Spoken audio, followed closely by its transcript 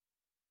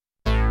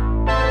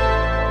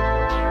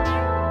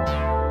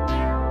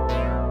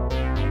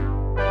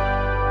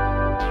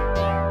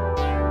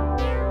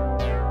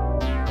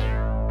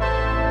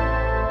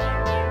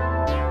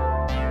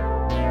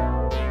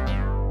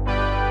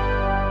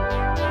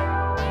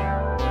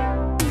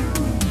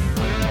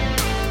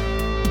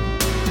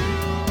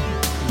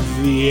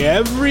The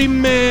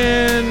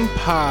Everyman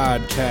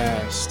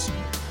Podcast.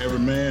 Every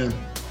man.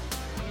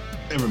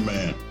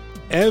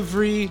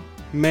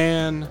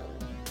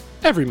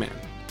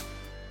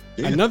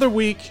 Yeah. Another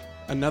week,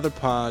 another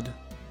pod.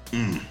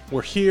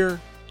 We're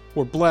here.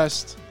 We're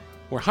blessed.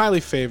 We're highly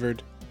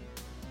favored.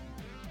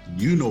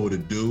 You know what to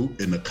do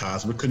in the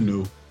cosmic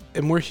canoe.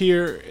 And we're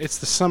here. It's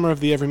the summer of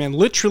the Everyman.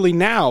 Literally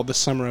now, the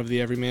summer of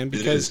the Everyman,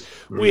 because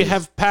we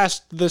have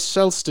passed the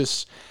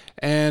solstice,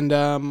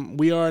 and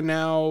we are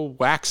now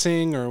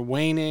waxing or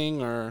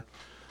waning, or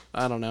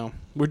I don't know.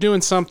 We're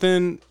doing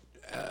something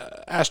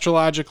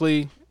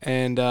astrologically,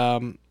 and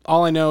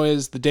all I know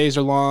is the days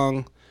are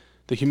long,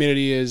 the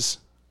humidity is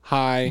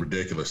high.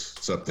 Ridiculous.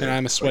 It's up there. And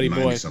I'm a sweaty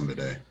like boy.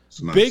 Today.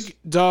 It's nice. Big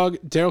dog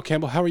Daryl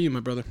Campbell, how are you,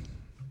 my brother?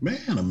 Man,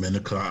 I'm in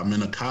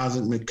a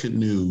cosmic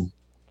canoe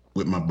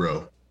with my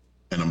bro.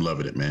 And I'm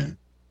loving it, man.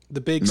 The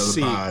big Another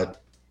C. pod,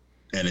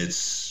 and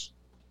it's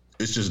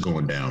just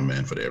going down,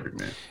 man, for the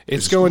Everyman.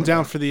 It's going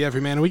down for the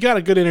Everyman. We got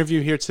a good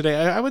interview here today.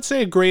 I would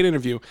say a great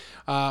interview.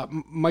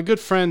 My good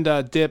friend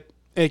Dip,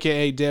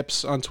 a.k.a.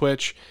 Dippzs on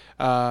Twitch,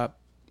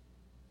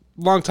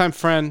 longtime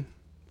friend,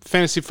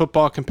 fantasy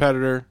football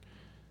competitor.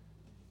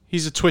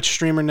 He's a Twitch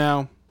streamer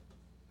now.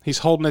 He's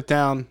holding it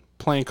down,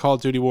 playing Call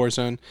of Duty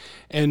Warzone.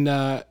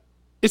 And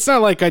it's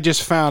not like I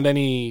just found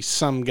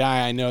some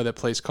guy I know that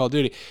plays Call of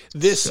Duty.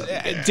 This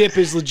Dip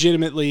is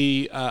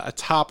legitimately a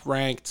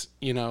top-ranked,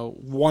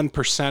 one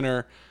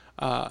percenter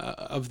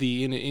of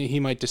the. And he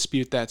might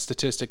dispute that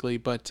statistically,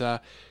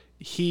 but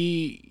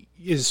he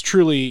is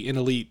truly an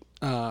elite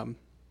Call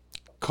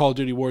of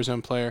Duty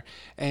Warzone player.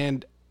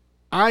 And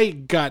I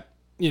got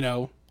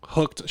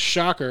hooked.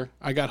 Shocker!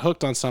 I got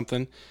hooked on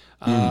something.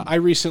 I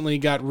recently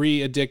got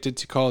re-addicted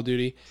to Call of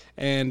Duty,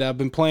 and I've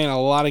been playing a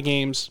lot of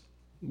games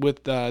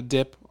with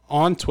Dip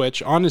on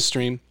Twitch, on his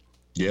stream.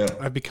 Yeah.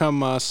 I've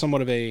become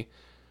somewhat of a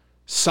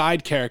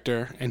side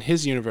character in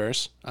his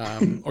universe,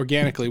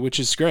 organically, which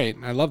is great.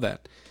 I love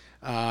that.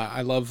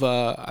 I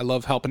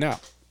love helping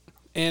out.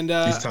 And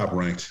he's top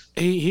ranked.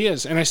 He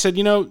is. And I said,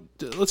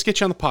 let's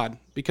get you on the pod,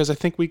 because I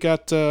think we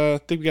got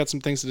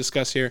some things to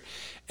discuss here.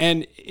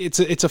 And it's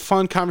a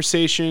fun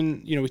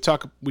conversation. We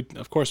talk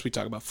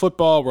about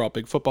football. We're all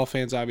big football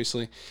fans,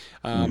 obviously.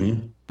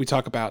 We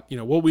talk about,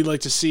 what we'd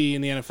like to see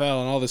in the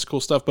NFL and all this cool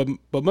stuff.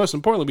 But most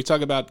importantly, we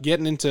talk about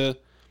getting into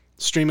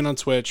streaming on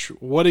Twitch.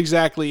 What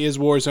exactly is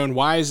Warzone?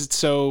 Why is it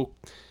so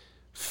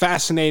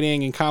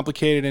fascinating and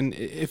complicated? And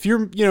if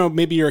you're,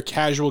 maybe you're a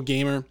casual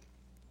gamer,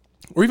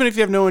 or even if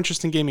you have no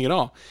interest in gaming at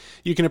all,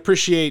 you can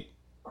appreciate,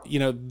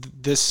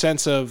 this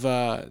sense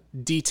of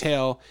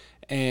detail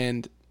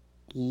and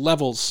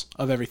levels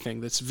of everything.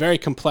 That's very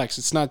complex.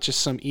 It's not just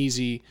some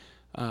easy.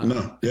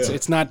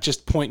 It's not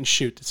just point and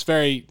shoot. It's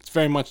very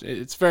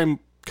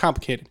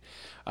complicated,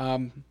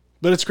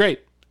 but it's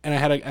great. And I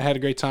had a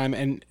great time.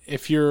 And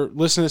if you're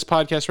listening to this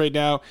podcast right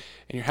now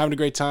and you're having a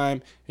great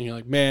time and you're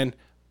like, man,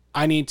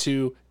 I need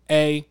to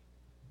A,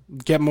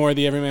 get more of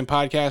the Everyman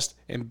Podcast,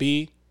 and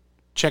B,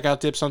 check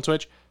out Dippzs on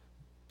Twitch,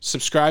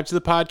 subscribe to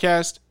the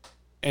podcast,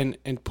 and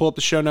pull up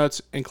the show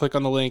notes and click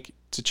on the link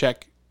to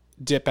check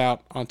Dip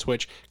out on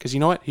Twitch. Because you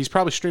know what? He's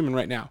probably streaming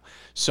right now.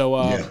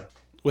 So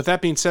with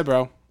that being said,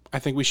 bro, I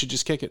think we should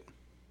just kick it.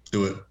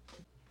 Do it.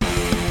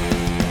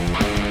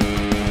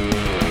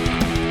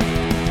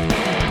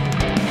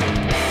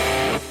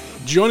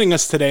 Joining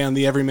us today on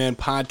the Everyman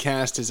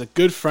Podcast is a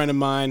good friend of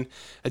mine,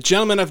 a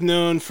gentleman I've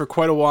known for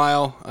quite a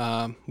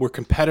while. We're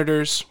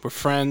competitors, we're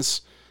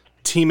friends,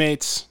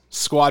 teammates,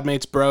 squad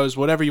mates, bros,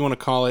 whatever you want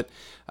to call it.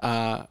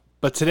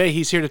 But today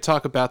he's here to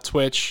talk about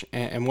Twitch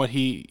and what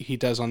he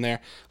does on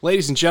there.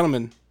 Ladies and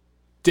gentlemen,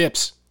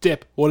 Dippzs.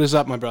 Dip, what is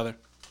up, my brother?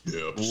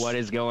 Dippzs. What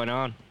is going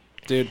on?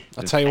 Dude,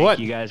 I'll tell you what.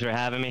 Thank you guys for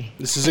having me.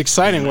 This is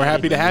exciting. We're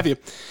happy to have you.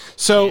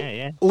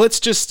 So let's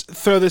just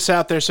throw this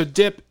out there. So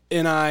Dip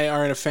and I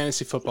are in a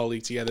fantasy football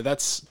league together.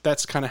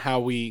 That's kind of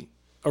how we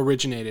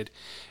originated.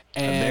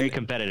 And, a very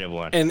competitive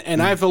one.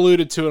 And I've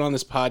alluded to it on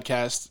this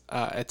podcast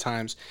at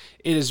times.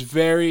 It is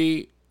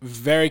very,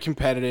 very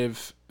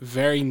competitive,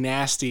 very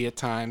nasty at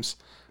times.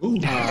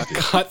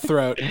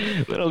 Cutthroat.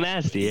 Little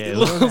nasty,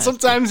 yeah.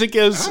 Sometimes it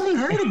goes. I haven't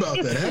heard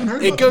about that. I haven't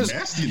heard it about goes, the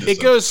nastiness. It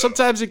goes.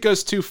 Sometimes it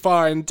goes too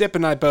far, and Dip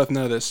and I both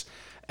know this.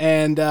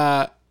 And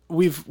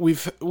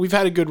we've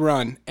had a good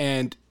run,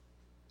 and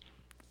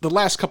the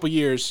last couple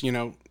years,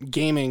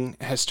 gaming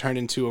has turned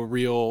into a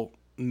real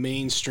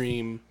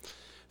mainstream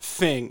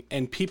thing,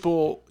 and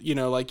people, you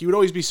would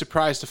always be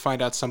surprised to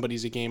find out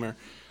somebody's a gamer.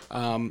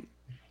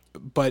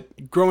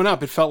 But growing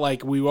up, it felt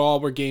like we all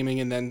were gaming,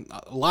 and then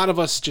a lot of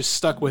us just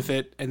stuck with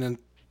it, and then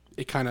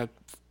it kind of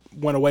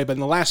went away. But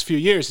in the last few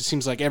years, it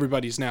seems like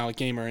everybody's now a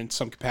gamer in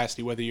some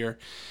capacity, whether you're,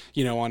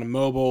 on a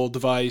mobile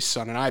device,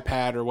 on an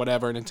iPad or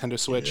whatever, Nintendo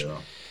Switch. Yeah.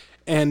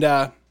 And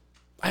I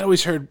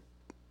always heard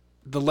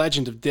the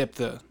legend of Dip,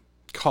 the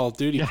Call of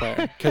Duty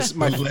player, because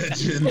my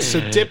legend. So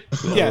Dip,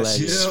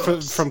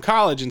 yes, from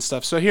college and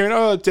stuff. So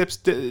hearing, Dip's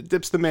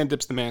the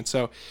man.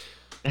 So.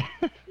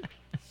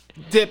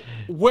 Dip,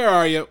 where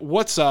are you?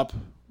 What's up?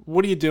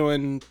 What are you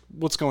doing?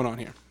 What's going on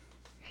here?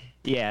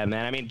 Yeah,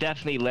 man. I mean,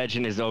 definitely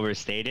legend is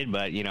overstated,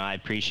 but I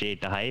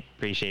appreciate the hype,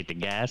 appreciate the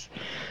gas.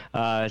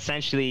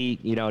 Essentially,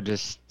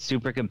 just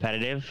super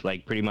competitive.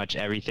 Like pretty much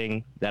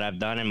everything that I've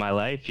done in my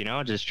life,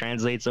 just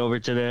translates over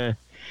to the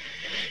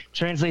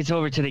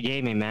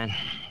gaming, man.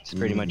 It's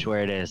pretty much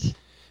where it is.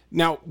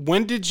 Now,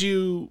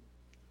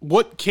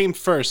 what came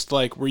first?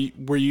 Like,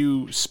 were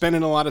you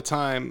spending a lot of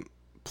time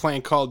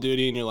playing Call of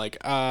Duty and you're like,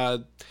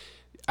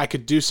 I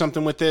could do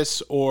something with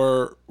this,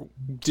 or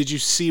did you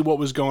see what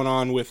was going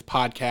on with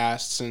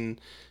podcasts and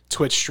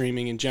Twitch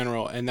streaming in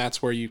general, and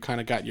that's where you kind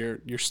of got your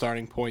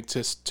starting point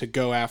to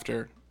go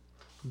after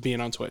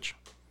being on Twitch?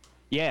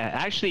 Yeah,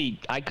 actually,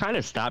 I kind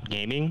of stopped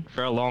gaming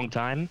for a long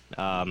time,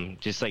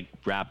 just like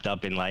wrapped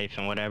up in life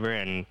and whatever.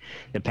 And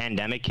the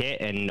pandemic hit,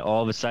 and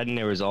all of a sudden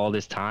there was all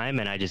this time,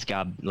 and I just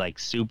got like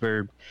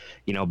super,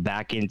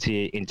 back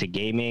into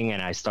gaming.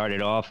 And I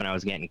started off, and I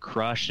was getting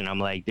crushed, and I'm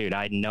like, dude,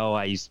 I know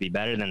I used to be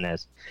better than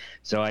this.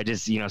 So I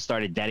just,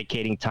 started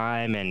dedicating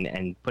time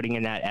and putting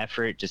in that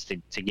effort just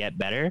to get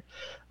better.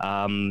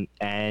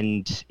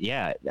 And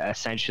yeah,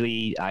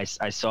 essentially, I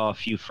saw a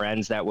few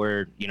friends that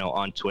were,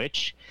 on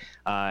Twitch.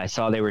 I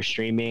saw they were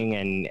streaming,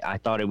 and I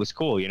thought it was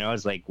cool. I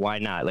was like, why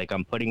not? Like,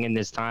 I'm putting in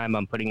this time,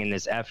 I'm putting in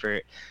this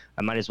effort.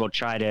 I might as well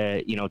try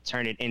to,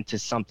 turn it into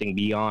something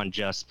beyond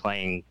just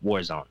playing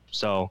Warzone.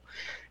 So,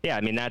 yeah,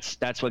 I mean,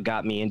 that's what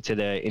got me into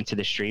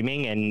the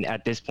streaming. And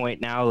at this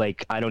point now,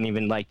 like, I don't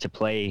even like to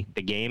play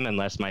the game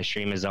unless my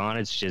stream is on.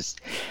 It's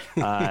just,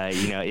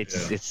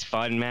 it's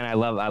fun, man. I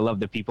love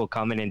the people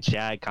coming in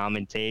chat,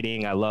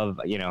 commentating. I love,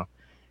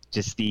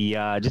 just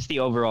the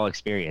overall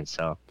experience.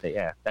 So,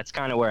 yeah, that's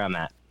kind of where I'm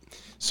at.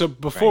 So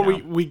before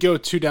we go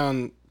too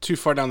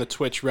far down the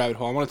Twitch rabbit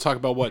hole, I want to talk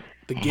about what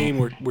the game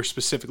we're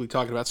specifically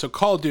talking about. So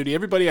Call of Duty,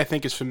 everybody I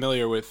think is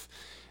familiar with,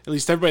 at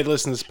least everybody that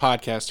listens to this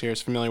podcast here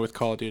is familiar with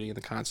Call of Duty and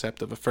the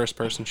concept of a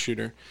first-person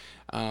shooter,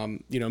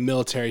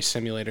 military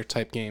simulator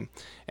type game.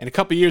 And a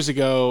couple years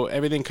ago,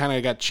 everything kind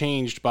of got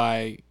changed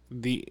by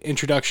the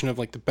introduction of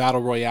like the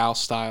Battle Royale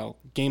style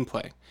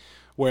gameplay,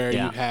 where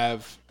you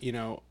have,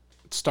 it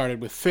started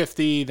with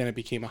 50, then it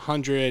became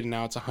 100, and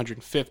now it's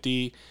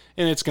 150,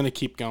 and it's going to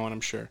keep going,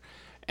 I'm sure.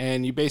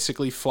 And you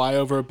basically fly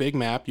over a big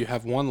map, you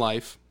have one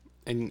life,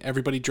 and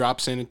everybody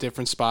drops in at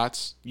different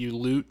spots. You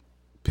loot,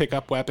 pick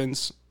up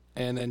weapons,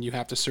 and then you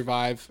have to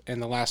survive,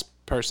 and the last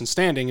person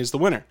standing is the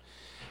winner.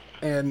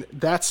 And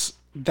that's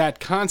that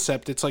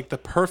concept. It's like the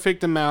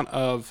perfect amount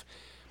of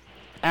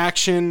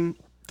action,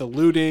 the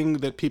looting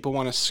that people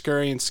want to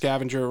scurry and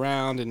scavenger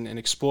around and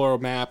explore a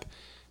map,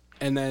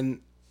 and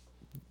then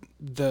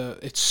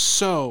it's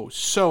so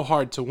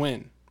hard to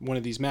win one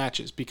of these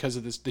matches because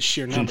of the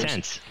sheer numbers.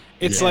 Intense.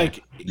 It's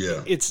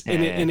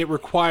and it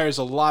requires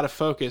a lot of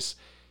focus.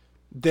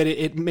 That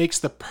it makes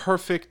the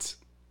perfect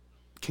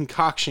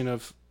concoction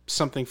of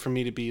something for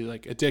me to be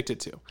like addicted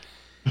to.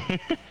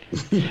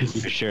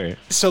 For sure.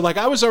 So like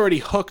I was already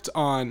hooked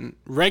on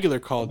regular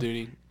Call of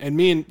Duty, and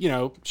me and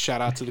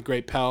shout out to the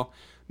great Pell.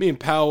 Me and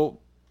Pell,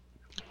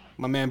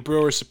 my man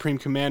Brewer, Supreme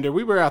Commander,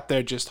 we were out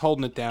there just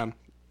holding it down.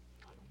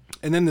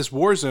 And then this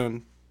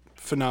Warzone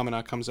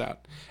phenomena comes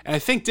out. And I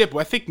think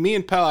me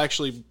and Pell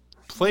actually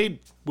played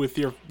with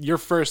your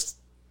first.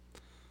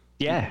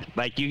 Yeah,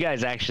 like you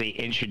guys actually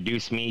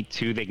introduced me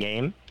to the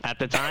game at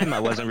the time. I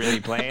wasn't really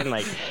playing.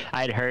 Like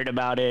I'd heard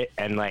about it,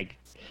 and like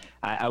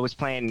I was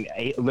playing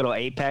a little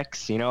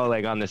Apex,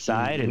 like on the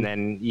side. And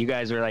then you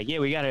guys were like, yeah,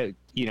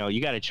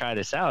 you gotta try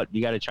this out.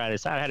 You gotta try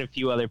this out. I had a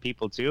few other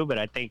people too, but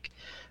I think,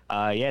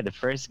 the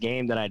first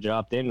game that I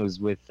dropped in was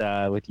with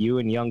you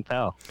and Young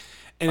Pell.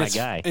 And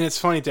it's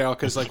funny, Daryl,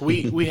 because like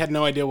we had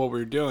no idea what we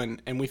were doing,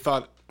 and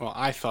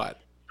I thought,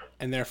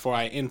 and therefore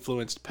I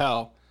influenced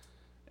Pell.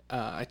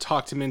 I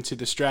talked him into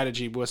the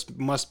strategy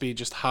must be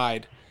just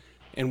hide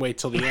and wait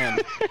till the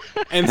end,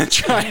 and then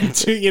try to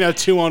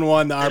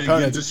 2-on-1 our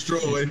opponents,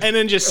 and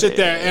then just sit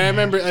there. And I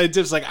remember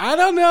Dippzs like, I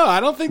don't know,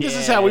 I don't think this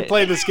is how we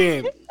play this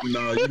game.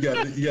 No, you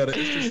got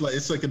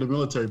it's like in the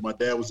military. My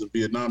dad was in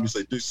Vietnam. He's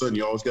like, dude, son,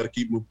 you always got to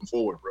keep moving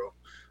forward, bro,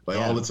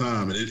 all the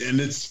time. And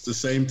it's the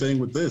same thing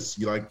with this.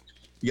 You got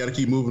to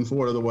keep moving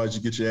forward, otherwise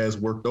you get your ass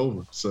worked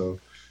over. So,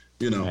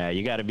 Yeah,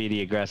 you got to be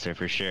the aggressor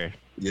for sure.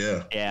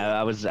 Yeah.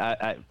 Yeah,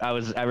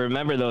 I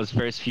remember those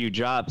first few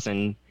drops,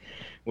 and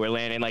we're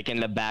landing like in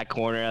the back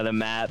corner of the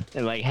map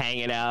and like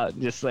hanging out,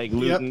 just like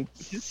looting,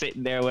 just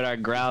sitting there with our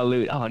growl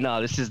loot. Oh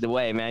no, this is the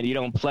way, man. You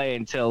don't play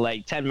until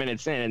like 10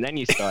 minutes in, and then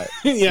you start.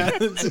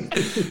 It's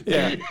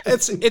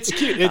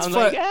cute. It's I'm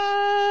fun. like,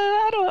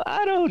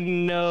 I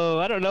don't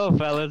know,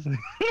 fellas.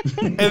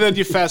 And then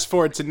you fast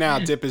forward to now.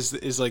 Dip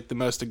is like the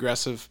most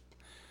aggressive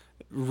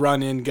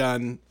run-in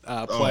gun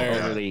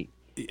player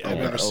I've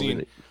ever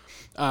seen.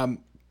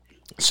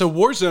 So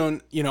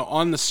Warzone,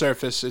 on the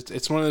surface,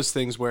 it's one of those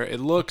things where it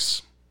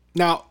looks.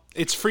 Now,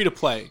 it's free to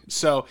play.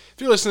 So if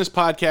you're listening to this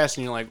podcast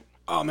and you're like,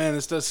 oh man,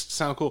 this does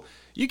sound cool,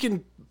 you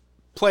can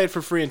play it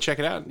for free and check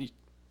it out. You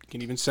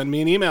can even send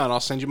me an email and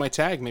I'll send you my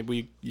tag.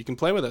 Maybe you can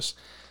play with us.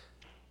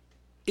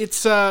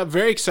 It's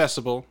very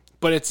accessible,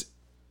 but it's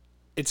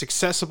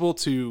accessible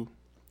to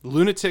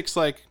lunatics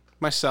like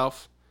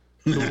myself,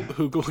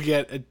 who will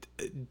get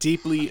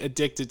deeply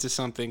addicted to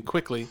something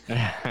quickly,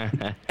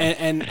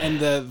 and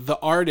the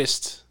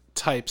artist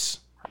types,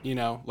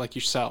 like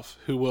yourself,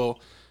 who will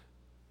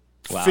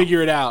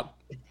figure it out.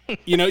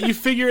 You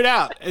figure it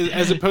out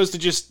as opposed to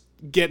just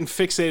getting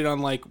fixated on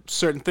like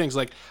certain things.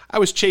 Like I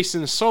was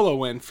chasing a solo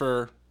win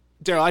for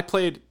Daryl. I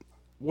played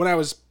when I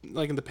was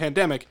like in the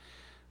pandemic.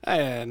 I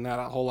had not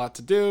a whole lot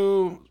to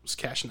do. Was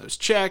cashing those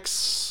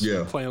checks.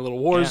 Yeah. Playing a little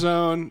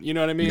Warzone. You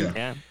know what I mean?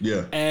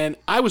 Yeah. And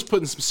I was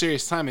putting some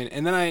serious time in,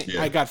 and then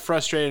I got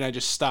frustrated and I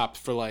just stopped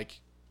for like,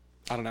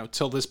 I don't know,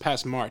 till this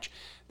past March.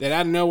 Then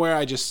out of nowhere,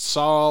 I just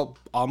saw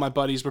all my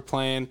buddies were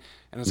playing,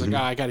 and I was like,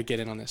 I got to get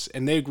in on this.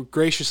 And they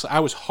graciously, I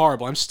was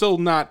horrible. I'm still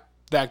not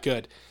that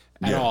good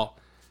at all.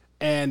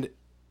 And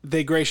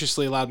they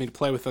graciously allowed me to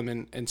play with them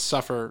and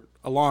suffer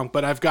along.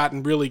 But I've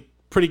gotten really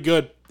pretty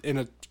good in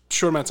a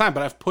short amount of time.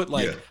 But I've put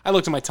I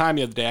looked at my time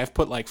the other day. I've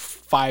put like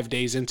 5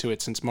 days into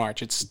it since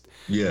March. It's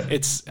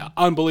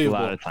unbelievable.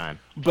 A lot of time.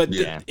 But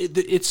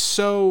it's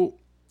so,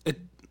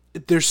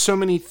 there's so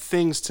many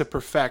things to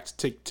perfect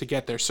to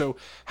get there. So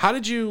how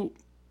did you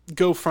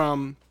go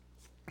from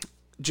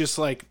just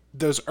like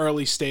those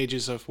early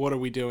stages of what are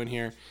we doing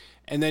here,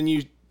 and then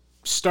you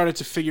started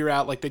to figure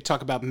out, like they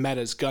talk about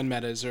metas, gun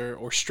metas or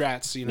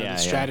strats, the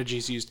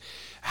strategies used.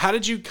 How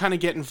did you kind of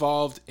get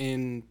involved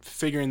in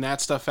figuring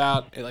that stuff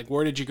out? Like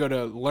where did you go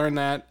to learn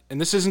that? And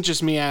this isn't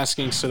just me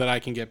asking so that I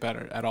can get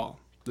better at all.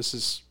 This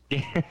is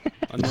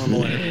a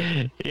normal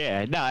interview.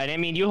 Yeah, no, I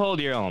mean, you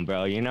hold your own,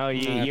 bro.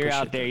 You're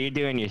out there, you're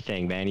doing your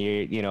thing, man.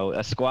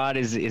 A squad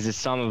is a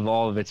sum of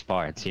all of its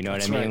parts. You know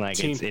what I mean?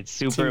 Like it's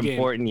super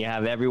important. You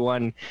have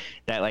everyone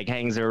that like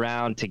hangs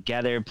around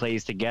together,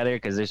 plays together,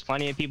 because there's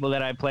plenty of people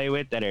that I play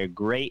with that are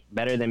great,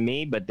 better than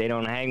me, but they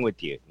don't hang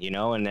with you.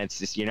 And that's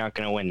just, you're not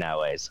gonna win that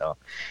way. So,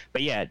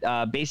 but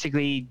yeah,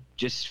 basically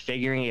just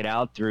figuring it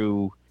out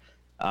through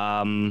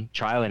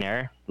trial and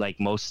error, like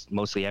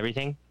mostly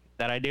everything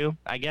that I do,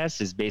 I guess,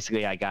 is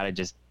basically I gotta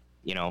just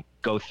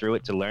go through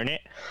it to learn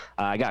it.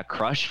 I got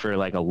crushed for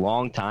like a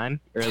long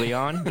time early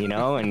on,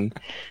 and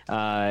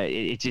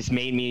it just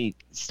made me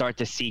start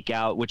to seek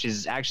out, which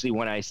is actually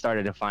when I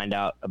started to find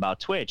out about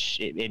Twitch.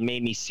 It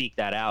made me seek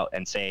that out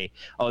and say,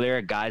 oh, there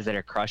are guys that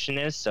are crushing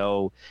this.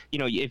 So,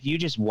 if you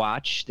just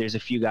watch, there's a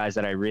few guys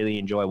that I really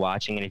enjoy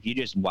watching. And if you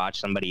just watch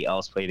somebody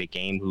else play the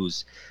game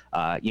who's,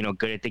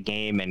 good at the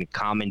game and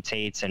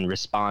commentates and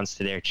responds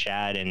to their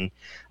chat, and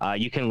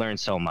you can learn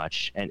so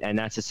much. And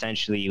that's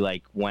essentially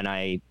like when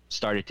I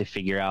started to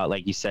figure out,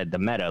 like you said, the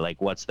meta,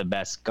 like what's the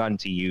best gun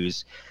to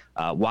use,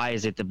 why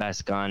is it the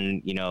best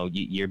gun,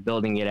 you're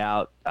building it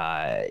out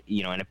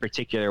in a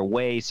particular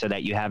way so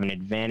that you have an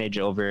advantage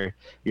over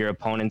your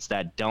opponents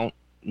that don't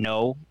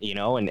know,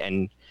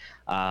 and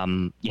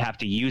you have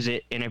to use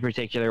it in a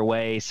particular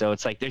way. So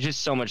it's like there's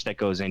just so much that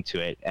goes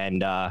into it.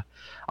 And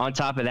on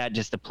top of that,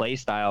 just the play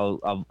style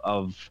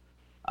of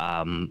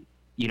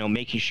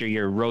making sure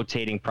you're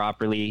rotating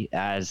properly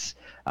as,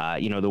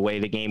 the way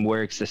the game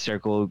works. The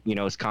circle,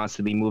 is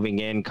constantly moving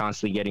in,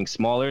 constantly getting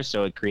smaller.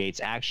 So it creates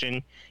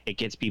action. It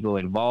gets people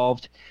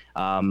involved.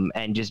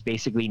 And just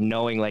basically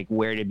knowing like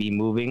where to be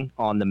moving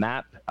on the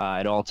map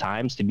at all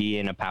times to be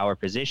in a power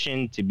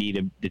position, to be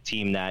the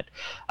team that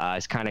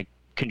is kind of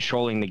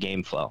controlling the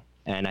game flow.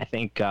 And I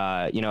think,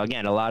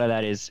 again, a lot of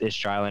that is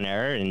trial and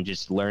error and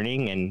just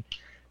learning.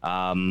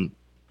 And,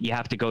 you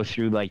have to go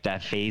through like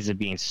that phase of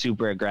being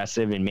super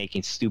aggressive and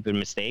making stupid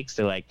mistakes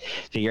to like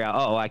figure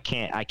out, I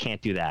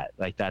can't do that.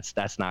 Like that's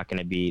not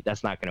going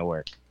to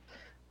work.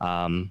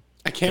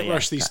 I can't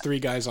rush these 3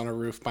 guys on a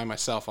roof by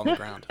myself on the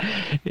ground.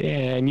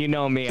 Yeah, and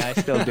me, I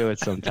still do it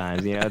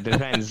sometimes. It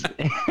depends.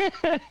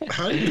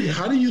 How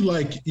do you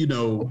like,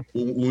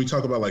 when we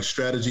talk about like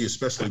strategy,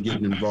 especially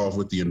getting involved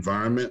with the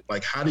environment,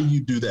 like how do you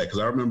do that? Because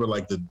I remember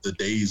like the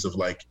days of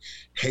like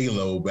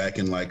Halo back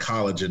in like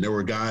college, and there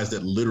were guys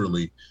that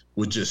literally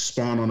would just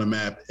spawn on a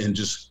map and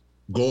just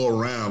go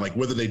around, like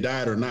whether they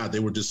died or not, they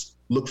would just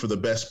look for the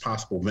best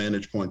possible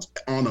vantage points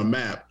on a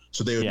map,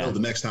 so they would know the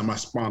next time I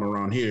spawn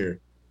around here,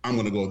 I'm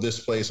going to go this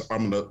place.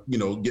 I'm going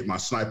to, get my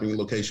sniping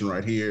location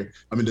right here.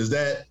 I mean, does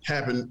that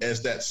happen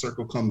as that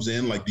circle comes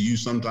in? Like, do you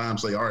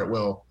sometimes say, all right,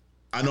 well,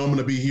 I know I'm going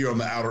to be here on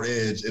the outer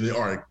edge, and then,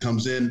 all right,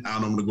 comes in, I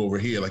know I'm going to go over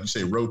here. Like you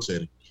say,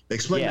 rotating.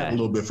 Explain that a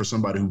little bit for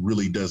somebody who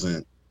really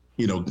doesn't,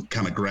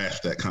 kind of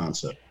grasp that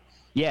concept.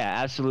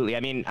 Yeah, absolutely. I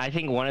mean, I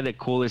think one of the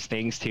coolest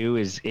things too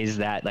is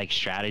that like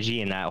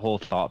strategy and that whole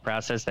thought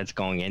process that's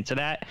going into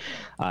that.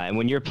 And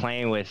when you're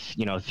playing with,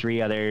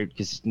 3 other,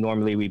 because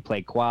normally we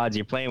play quads,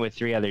 you're playing with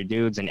 3 other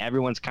dudes, and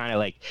everyone's kind of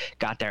like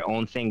got their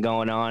own thing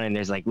going on, and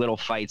there's like little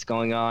fights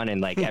going on,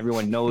 and like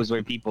everyone knows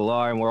where people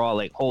are, and we're all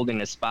like holding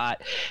a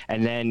spot.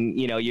 And then,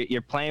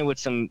 you're playing with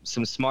some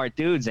smart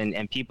dudes,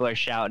 and people are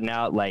shouting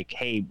out like,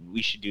 hey,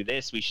 we should do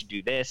this, we should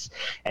do this.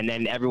 And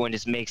then everyone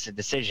just makes a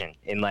decision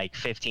in like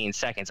 15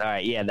 seconds. All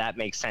right, yeah, that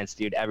makes sense,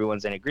 dude.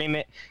 Everyone's in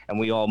agreement, and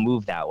we all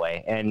move that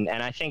way. And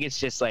I think it's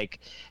just like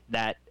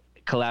that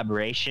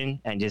collaboration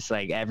and just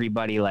like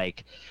everybody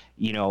like,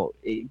 you know,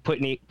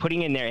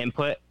 putting in their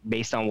input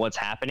based on what's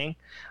happening,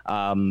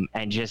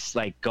 and just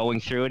like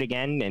going through it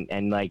again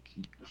and like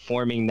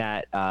forming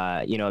that,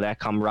 you know, that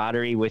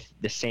camaraderie with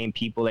the same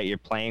people that you're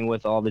playing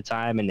with all the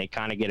time, and they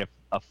kind of get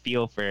a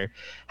feel for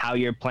how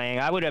you're playing.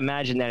 I would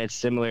imagine that it's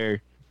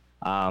similar,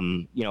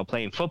 you know,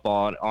 playing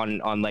football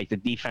on like the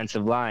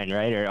defensive line,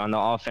 right? Or on the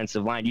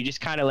offensive line. You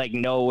just kind of like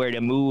know where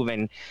to move,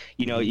 and,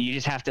 you know, you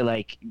just have to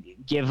like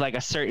give like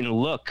a certain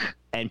look,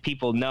 and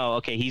people know,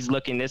 okay, he's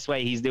looking this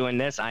way, he's doing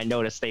this. I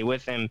know to stay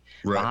with him,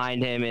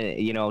 behind him, and,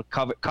 you know,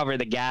 cover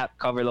the gap,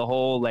 cover the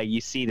hole. Like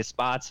you see the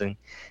spots, and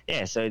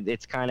yeah, so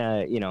it's kind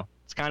of, you know,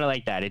 it's kind of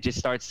like that. It just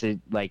starts to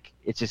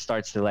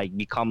like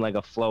become like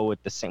a flow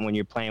with the same when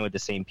you're playing with the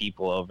same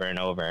people over and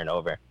over and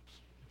over.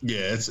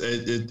 Yeah,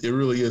 it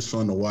really is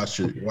fun to watch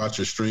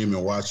your stream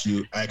and watch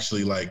you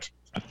actually like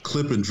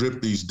clip and drip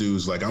these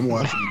dudes. Like I'm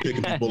watching you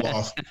picking people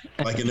off,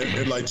 like, and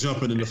they're like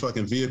jumping in the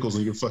fucking vehicles,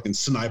 and you're fucking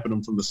sniping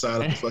them from the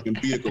side of the fucking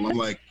vehicle. I'm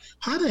like,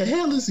 how the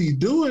hell is he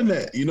doing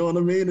that? You know what I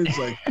mean? It's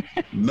like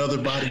another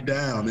body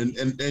down,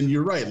 and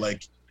you're right.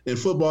 Like in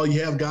football,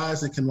 you have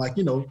guys that can, like,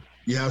 you know,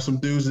 you have some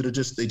dudes that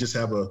are they just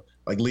have a,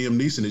 like Liam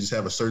Neeson, they just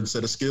have a certain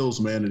set of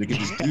skills, man, and they can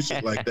just do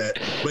shit like that.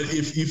 But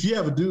if you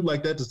have a dude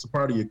like that that's a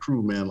part of your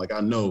crew, man, like I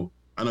know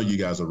you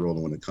guys are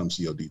rolling when it comes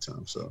to COD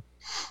time. So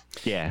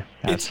yeah,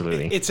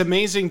 absolutely. It's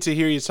amazing to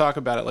hear you talk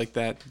about it like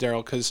that,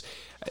 Daryl, because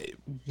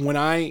when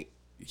I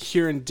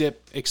hear and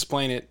Dip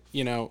explain it,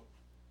 you know,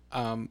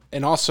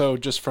 and also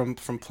just from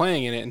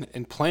playing in it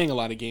and playing a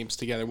lot of games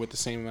together with the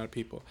same amount of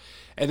people,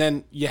 and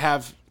then you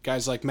have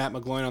guys like Matt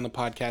McGloin on the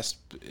podcast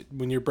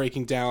when you're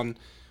breaking down,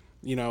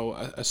 you know,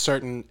 a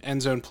certain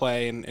end zone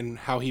play and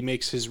how he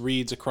makes his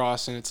reads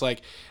across. And it's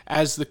like,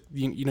 as the,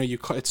 you know,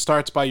 it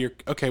starts by your,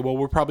 okay, well,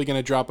 we're probably going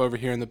to drop over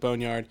here in the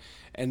boneyard,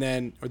 and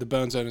then, or the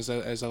bone zone, as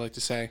I like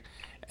to say.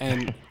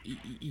 And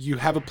you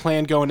have a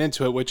plan going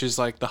into it, which is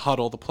like the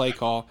huddle, the play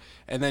call.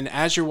 And then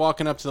as you're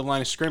walking up to the line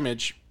of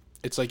scrimmage,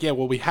 it's like, yeah,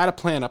 well, we had a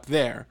plan up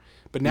there,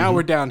 but now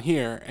we're down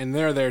here and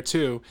they're there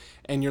too.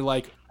 And you're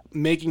like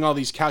making all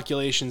these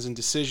calculations and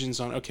decisions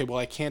on, okay, well,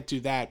 I can't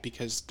do that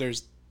because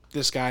there's,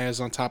 this guy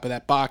is on top of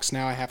that box.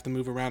 Now I have to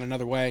move around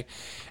another way.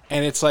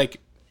 And it's like,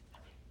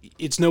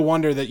 it's no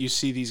wonder that you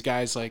see these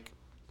guys like,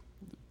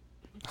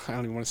 I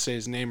don't even want to say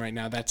his name right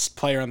now. That's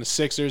player on the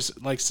Sixers,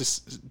 likes to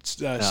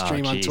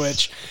stream on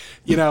Twitch.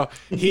 You know,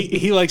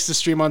 he likes to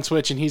stream on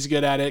Twitch and he's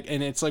good at it.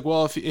 And it's like,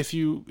 well, if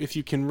you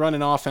can run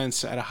an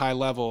offense at a high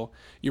level,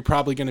 you're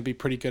probably going to be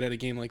pretty good at a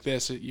game like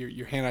this.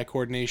 Your hand-eye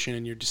coordination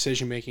and your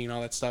decision making and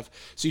all that stuff.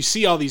 So you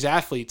see all these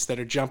athletes that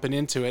are jumping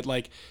into it.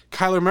 Like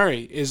Kyler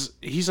Murray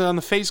he's on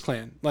the FaZe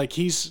clan. Like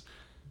he's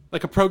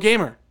like a pro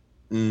gamer.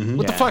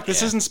 What the fuck?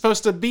 This isn't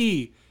supposed to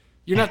be.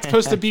 You're not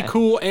supposed to be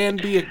cool and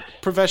be a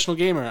professional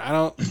gamer. I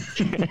don't.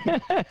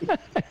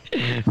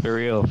 For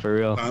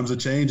real. Times are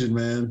changing,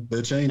 man.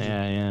 They're changing.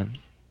 Yeah.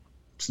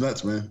 It's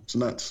nuts, man. It's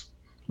nuts.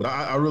 But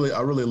I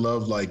really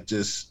love, like,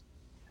 just,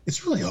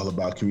 it's really all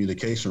about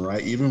communication,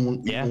 right?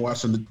 Even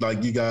watching,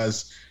 like, you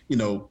guys, you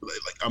know,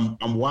 like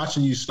I'm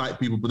watching you snipe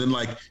people, but then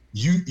like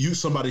you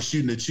somebody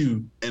shooting at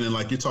you, and then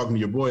like you're talking to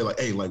your boy, like,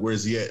 hey, like,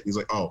 where's he at? He's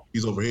like, oh,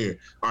 he's over here.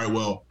 All right,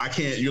 well, I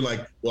can't. You're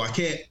like, well, I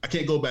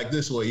can't go back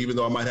this way, even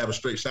though I might have a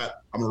straight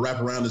shot. I'm gonna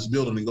wrap around this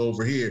building and go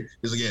over here.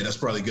 He's like, yeah, that's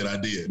probably a good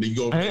idea. And then you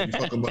go over there and you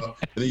fuck him up,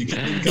 and then you come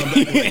back,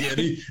 and, like, yeah,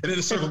 and then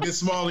the circle gets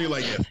smaller. And you're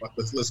like, yeah, fuck,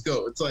 let's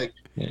go. It's like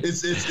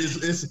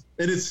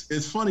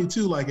it's funny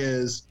too. Like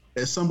as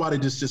somebody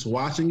just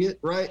watching it,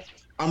 right?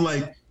 I'm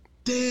like,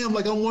 damn,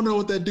 like I'm wondering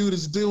what that dude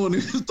is doing.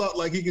 He just thought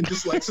like he can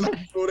just like snipe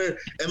over there,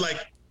 and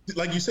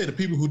like you say, the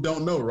people who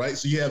don't know, right?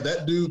 So you have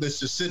that dude that's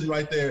just sitting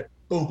right there,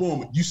 boom,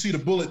 boom. You see the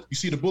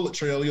bullet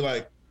trail. You're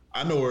like,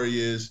 I know where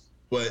he is,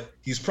 but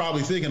he's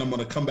probably thinking I'm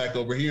gonna come back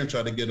over here and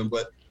try to get him.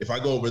 But if I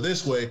go over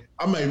this way,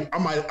 I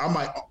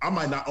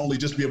might not only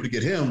just be able to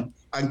get him,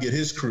 I can get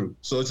his crew.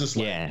 So it's just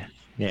like,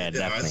 yeah,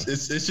 definitely.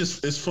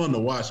 It's fun to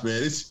watch,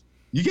 man.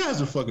 You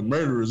guys are fucking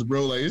murderers,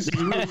 bro. Like, it's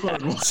really fun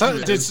to watch.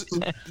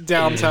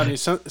 I'm telling you,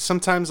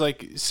 sometimes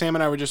like Sam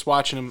and I were just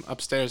watching him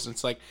upstairs, and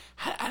it's like,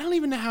 I don't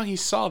even know how he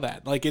saw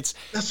that. Like, that's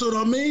what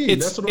I mean.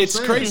 That's what I'm saying. It's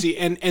crazy.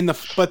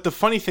 But the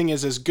funny thing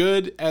is, as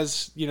good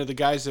as, you know, the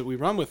guys that we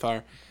run with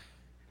are,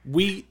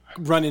 we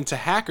run into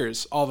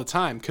hackers all the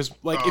time. Because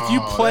like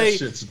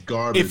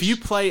if you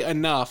play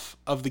enough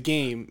of the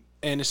game,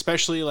 and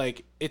especially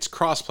like it's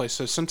crossplay,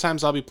 so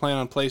sometimes I'll be playing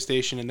on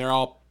PlayStation and they're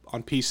all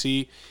on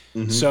PC,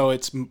 so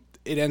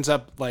it ends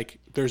up like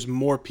there's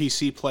more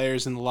PC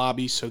players in the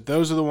lobby. So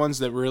those are the ones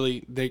that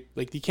really,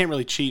 you can't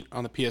really cheat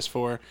on the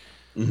PS4.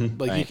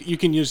 Like right. you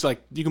can use,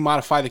 like, you can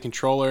modify the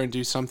controller and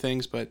do some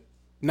things, but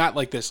not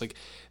like this. Like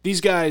these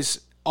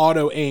guys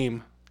auto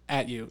aim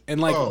at you, and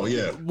like,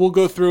 we'll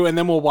go through and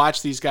then we'll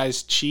watch these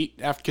guys cheat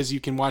after, because you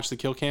can watch the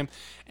kill cam,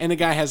 and the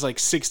guy has like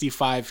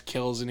 65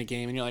 kills in a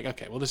game, and you're like,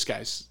 okay, well, this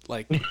guy's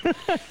like,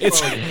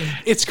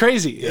 it's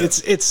crazy. Yeah.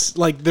 It's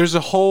like there's a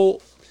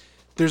whole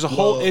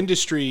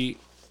industry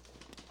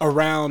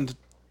around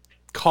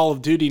Call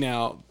of Duty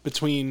now,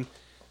 between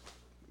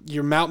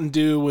your Mountain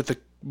Dew with a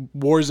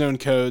Warzone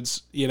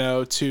codes,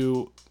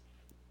 to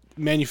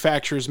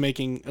manufacturers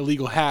making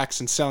illegal hacks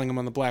and selling them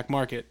on the black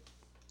market.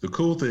 The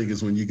cool thing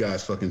is when you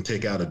guys fucking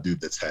take out a dude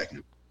that's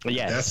hacking.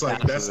 Yeah, that's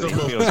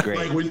the feels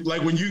great.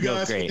 Like when you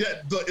guys,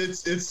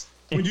 it's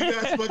when you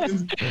guys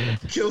fucking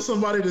kill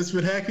somebody that's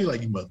been hacking,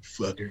 like, you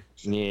motherfucker.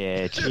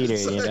 Yeah, cheater.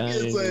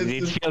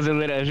 It feels a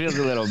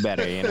little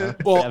better.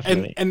 Well,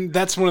 and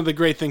that's one of the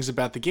great things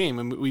about the game,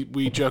 and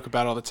we joke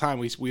about it all the time.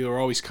 We were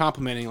always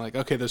complimenting, like,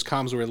 okay, those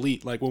comms were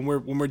elite. Like when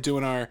we're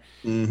doing our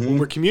when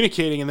we're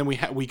communicating, and then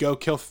we go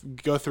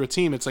through a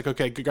team. It's like,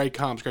 okay, great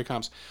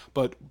comms.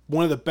 But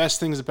one of the best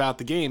things about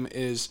the game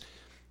is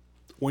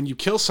when you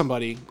kill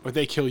somebody or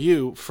they kill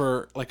you,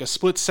 for like a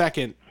split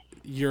second,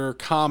 your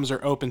comms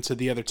are open to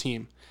the other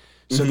team.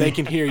 So they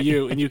can hear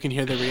you and you can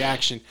hear the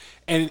reaction.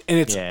 And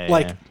it's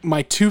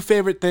my two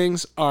favorite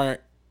things are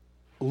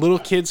little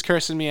kids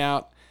cursing me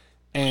out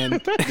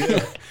and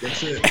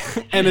that's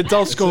it. and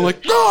adults going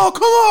like, "No,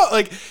 come on!"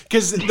 Like,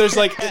 because there's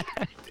like,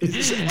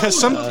 because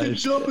some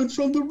jumping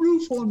from the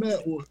roof on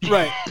that one.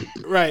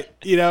 Right.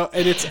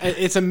 And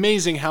it's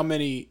amazing how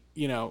many,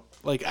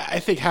 like, I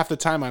think half the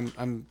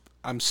time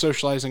I'm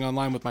socializing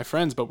online with my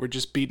friends, but we're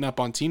just beating up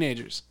on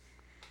teenagers.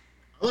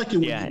 I like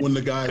it when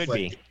the guys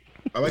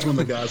I like when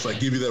the guys like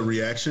give you that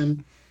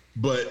reaction,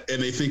 and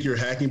they think you're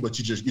hacking, but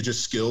you're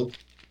just skilled.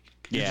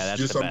 That's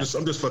just the best.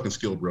 I'm just fucking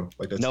skilled, bro.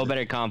 Like, that's no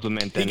better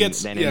compliment than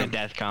in a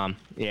death com.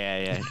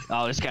 Yeah.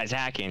 Oh, this guy's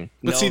hacking.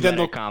 But see,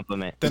 better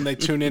compliment. Then they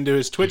tune into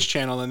his Twitch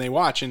channel and they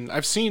watch. And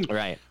I've seen.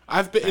 Right.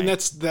 And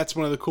that's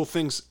one of the cool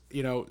things,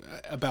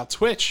 about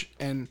Twitch.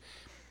 And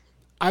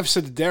I've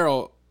said to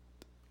Daryl,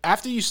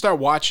 after you start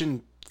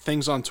watching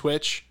things on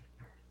Twitch,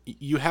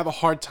 you have a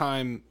hard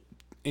time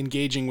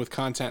engaging with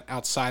content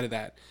outside of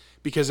that,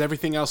 because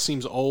everything else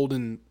seems old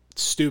and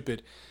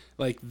stupid.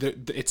 Like,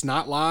 it's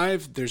not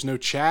live, there's no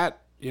chat,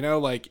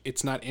 like,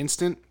 it's not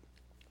instant.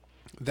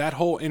 That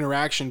whole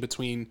interaction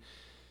between,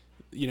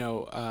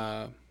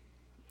 you're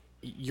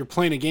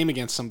playing a game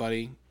against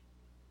somebody,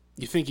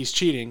 you think he's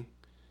cheating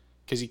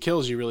because he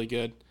kills you really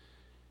good.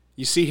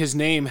 You see his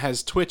name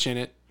has Twitch in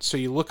it, so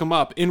you look him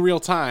up in real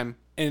time,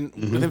 and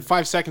within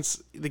 5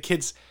 seconds, the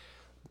kid's,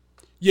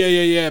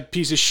 yeah,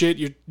 piece of shit,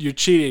 you're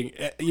cheating,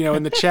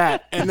 in the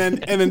chat. And then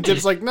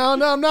Dippz's like, no,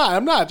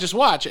 I'm not, just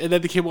watch. And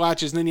then the kid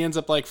watches, and then he ends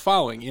up like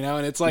following,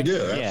 and it's like,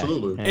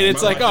 absolutely. And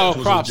it's like, oh,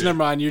 props, never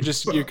mind,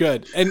 you're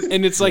good.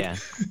 And it's like,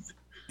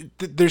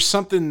 there's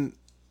something,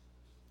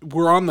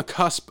 we're on the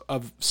cusp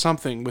of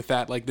something with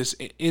that, like this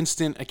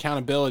instant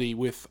accountability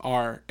with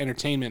our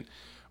entertainment,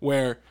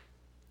 where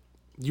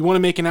you want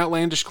to make an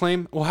outlandish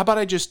claim. Well, how about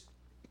I just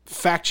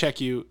fact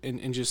check you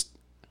and just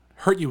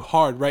hurt you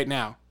hard right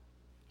now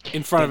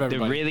in front of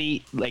everybody? The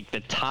really, like, the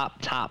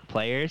top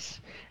players,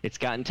 it's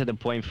gotten to the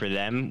point for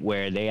them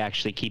where they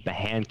actually keep a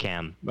hand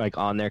cam, like,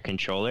 on their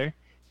controller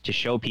to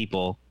show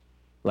people,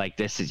 like,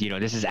 this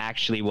is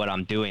actually what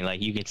I'm doing.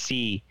 Like, you can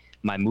see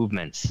my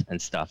movements and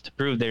stuff to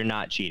prove they're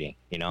not cheating,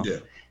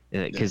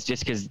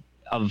 because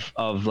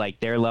of like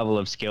their level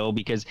of skill,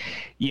 because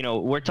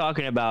we're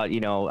talking about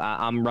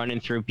I'm running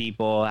through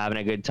people having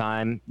a good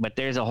time, but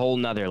there's a whole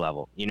nother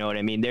level, you know what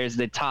I mean? There's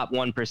the top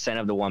 1%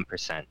 of the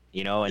 1%,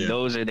 and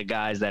those are the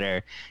guys that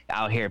are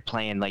out here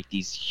playing like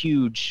these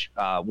huge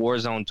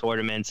Warzone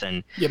tournaments,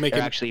 and they're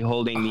actually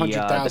holding the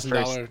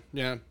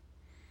 $100,000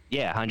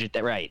 100,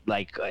 right,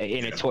 like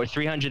in a tour,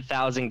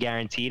 300,000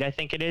 guaranteed, I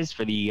think it is,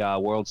 for the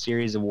World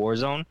Series of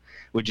Warzone,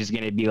 which is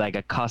going to be like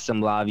a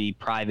custom lobby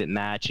private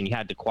match, and you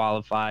had to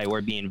qualify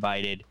or be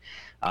invited.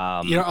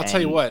 I'll tell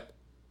you what,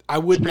 I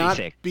would not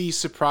be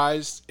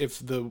surprised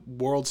if the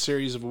World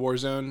Series of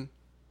Warzone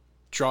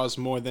draws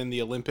more than the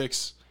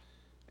Olympics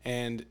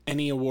and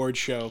any award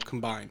show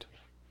combined.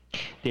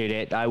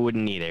 Dude, I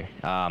wouldn't either.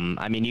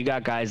 I mean, you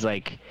got guys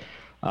like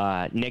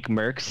Nick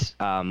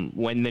Merckx.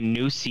 When the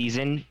new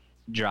season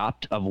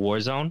dropped of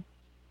Warzone,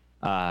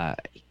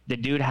 the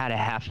dude had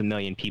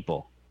 500,000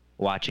 people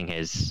watching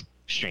his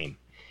stream,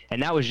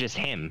 and that was just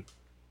him.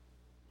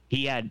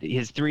 He had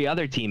his 3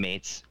 other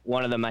teammates,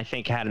 one of them I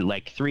think had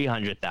like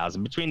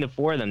 300,000. Between the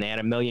 4 of them, they had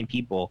 1 million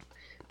people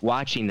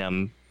watching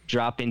them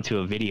drop into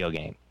a video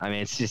game. I mean,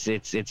 it's just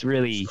it's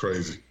really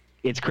crazy.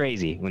 It's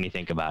crazy when you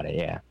think about it.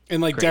 Yeah.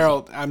 And like,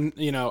 Daryl, I'm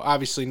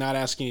obviously not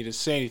asking you to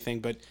say anything,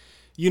 but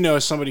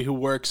as somebody who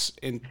works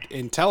in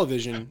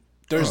television,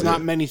 there's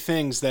not many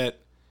things that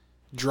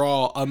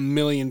draw 1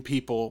 million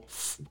people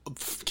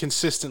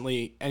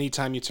consistently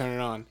anytime you turn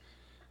it on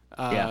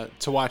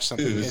to watch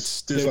something. Dude,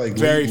 it's like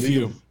very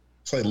few.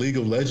 It's like League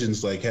of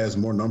Legends like has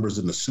more numbers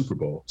than the Super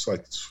Bowl. It's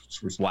like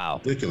it's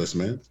ridiculous,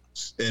 man.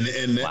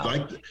 And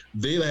like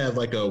they have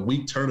like a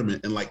week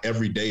tournament, and like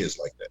every day is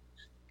like that.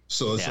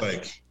 So it's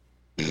like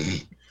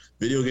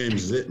video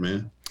games is it,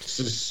 man. It's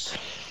just,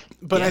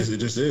 it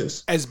just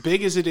is. As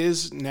big as it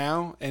is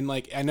now, and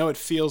like I know it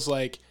feels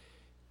like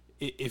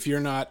if you're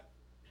not,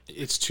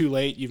 it's too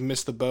late, you've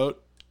missed the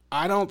boat.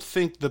 I don't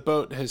think the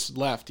boat has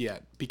left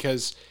yet,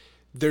 because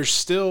there's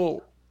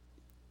still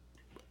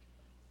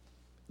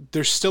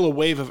there's still a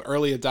wave of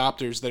early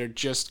adopters that are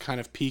just kind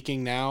of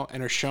peaking now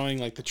and are showing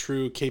like the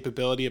true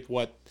capability of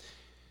what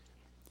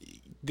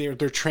they're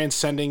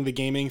transcending the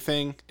gaming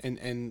thing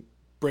and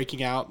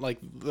breaking out, like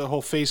the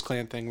whole FaZe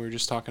Clan thing we were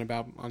just talking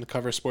about on the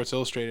cover of Sports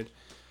Illustrated.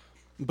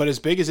 But as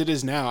big as it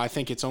is now, I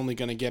think it's only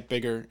going to get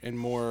bigger and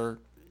more,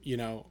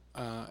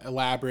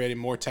 elaborate and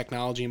more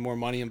technology and more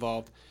money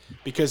involved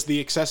because the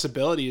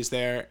accessibility is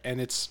there and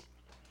it's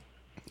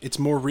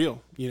more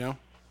real,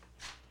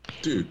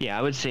 Dude. Yeah,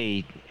 I would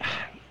say,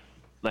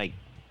 like,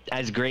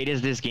 as great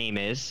as this game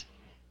is,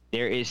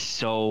 there is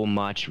so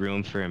much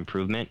room for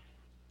improvement.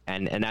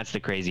 And that's the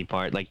crazy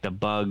part. Like, the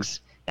bugs,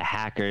 the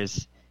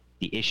hackers,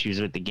 the issues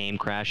with the game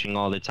crashing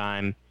all the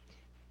time,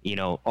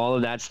 all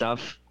of that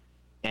stuff.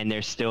 And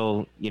there's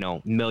still,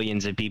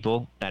 millions of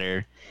people that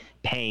are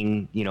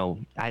paying,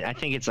 I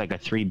think it's like a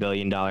 $3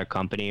 billion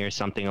company or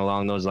something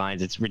along those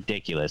lines. It's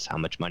ridiculous how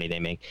much money they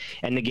make.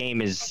 And the game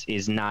is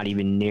not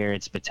even near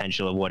its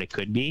potential of what it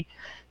could be.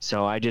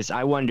 So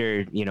I wonder,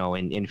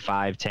 in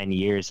 5-10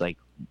 years, like,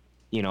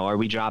 are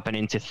we dropping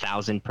into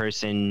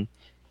 1,000-person,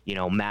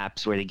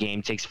 maps where the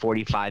game takes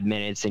 45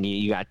 minutes and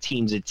you got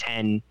teams of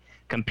 10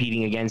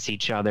 competing against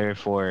each other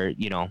for,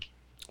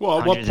 Well,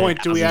 at what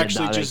point do we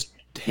actually dollars. just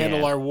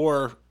handle our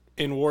war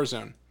in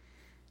Warzone?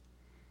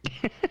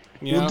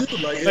 Well,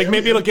 dude, like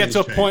maybe it'll get to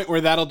a everything's point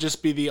where that'll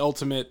just be the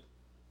ultimate.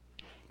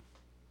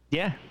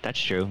 Yeah, that's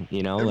true.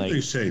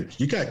 Everything's changed.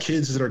 You got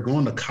kids that are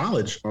going to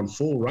college on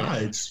full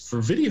rides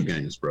for video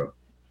games, bro.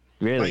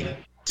 Really? Like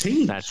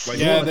teams. That's- like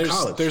Yeah, going to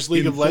college there's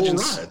League in of full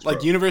Legends. rides, Like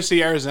bro.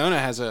 University of Arizona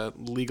has a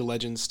League of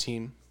Legends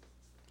team.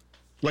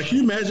 Like, can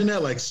you imagine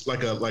that?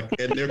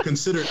 And they're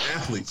considered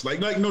athletes. Like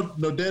no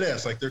dead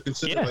ass. Like they're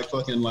considered Yeah. like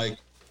fucking like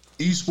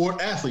esport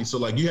athletes. So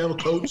like you have a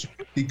coach,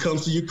 he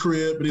comes to your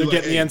crib and he's They're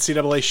like, getting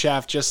the NCAA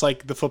shaft just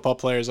like the football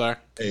players are.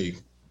 hey,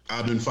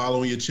 I've been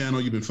following your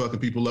channel. You've been fucking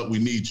people up. We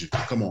need you.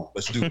 Come on,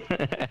 let's do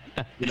it.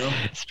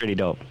 It's pretty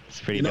dope.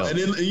 It's pretty dope. And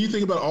then you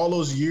think about all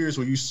those years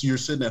where you're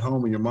sitting at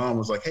home and your mom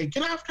was like, hey,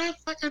 get off that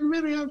fucking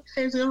video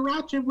games and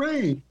rot your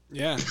brain.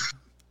 Yeah.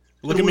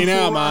 Look at me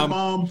now, Full ride,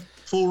 Mom.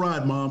 Full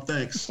ride, Mom.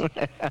 Thanks.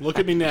 Look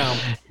at me now.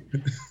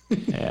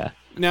 Yeah.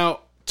 Now,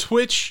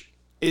 Twitch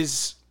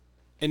is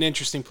an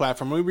interesting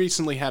platform. We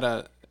recently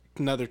had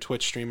another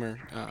Twitch streamer,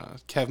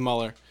 Kev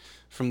Muller,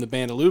 from the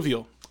band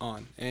Alluvial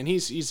on, and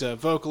he's a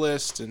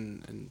vocalist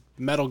and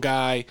metal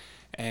guy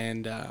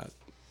and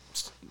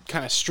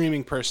kind of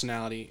streaming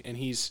personality, and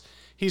he's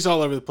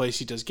all over the place.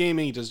 He does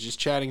gaming, he does just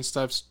chatting and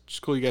stuff. It's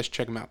just cool. You guys should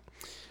check him out.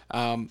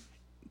 One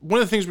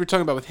of the things we were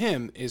talking about with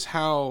him is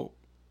how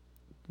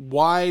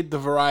wide the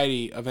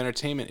variety of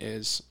entertainment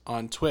is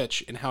on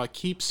Twitch and how it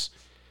keeps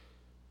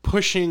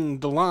pushing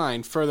the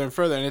line further and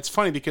further. And it's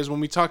funny because when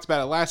we talked about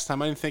it last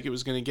time, I didn't think it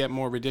was going to get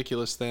more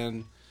ridiculous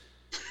than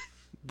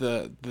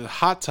the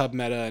hot tub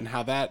meta and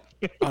how that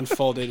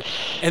unfolded.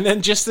 And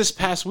then just this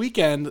past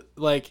weekend,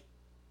 like,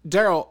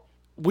 Daryl,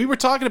 we were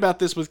talking about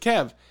this with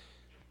Kev,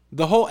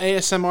 the whole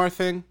ASMR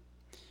thing.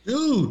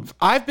 Dude,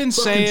 I've been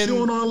fucking saying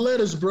chewing on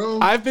lettuce, bro.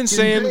 I've been Getting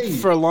saying paid.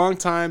 for a long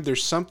time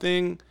there's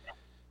something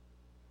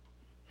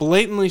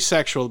blatantly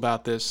sexual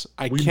about this.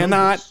 I We know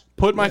cannot this.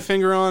 put my Yeah.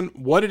 finger on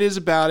what it is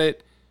about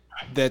it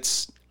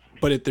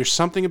there's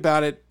something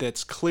about it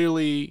that's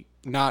clearly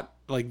not,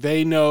 like,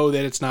 they know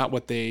that it's not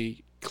what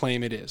they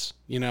claim it is,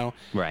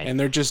 Right. And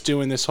they're just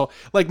doing this whole,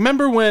 like,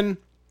 remember when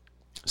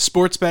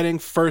sports betting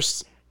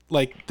first,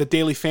 like, the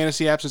daily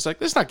fantasy apps, it's like,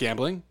 it's not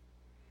gambling,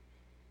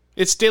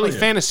 it's daily Oh, yeah.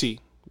 fantasy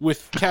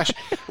with cash.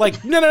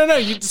 Like, no,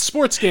 you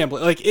sports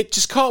gambling, like, it,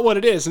 just call it what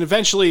it is. And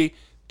eventually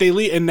they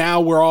leave, and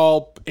now we're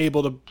all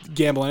able to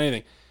gamble on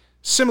anything.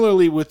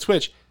 Similarly with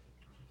Twitch,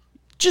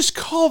 just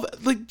call,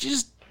 like,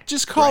 just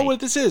call Right. what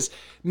this is.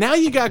 Now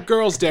you got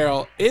girls,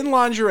 Daryl, in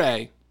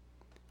lingerie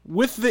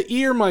with the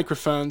ear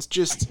microphones,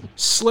 just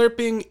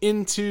slurping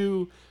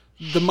into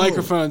the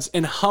microphones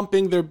and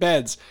humping their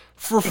beds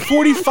for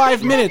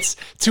 45 minutes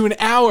to an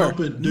hour,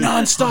 Humping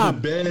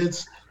nonstop.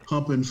 beds,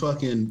 humping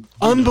fucking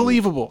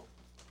Unbelievable.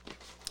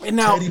 And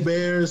now teddy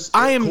bears.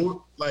 I am not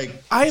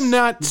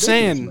ridiculous,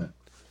 saying man.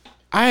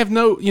 I have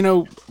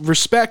no,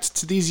 respect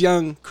to these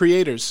young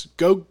creators.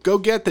 Go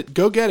get that.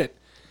 Go get it.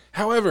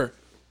 However,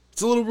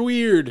 it's a little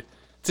weird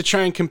to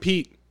try and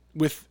compete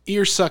with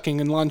ear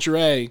sucking and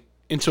lingerie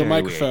into a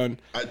Very microphone.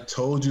 I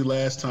told you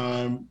last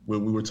time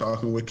when we were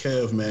talking with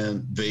Kev,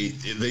 man, they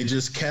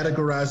just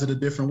categorize it a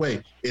different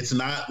way. It's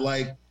not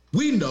like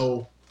we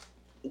know.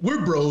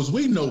 We're bros.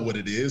 We know what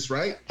it is,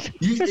 right?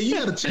 You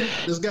got a chick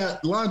that's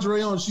got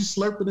lingerie on. She's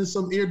slurping in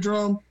some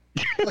eardrum,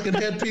 fucking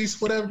headpiece,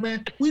 whatever,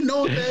 man. We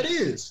know what that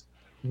is.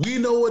 We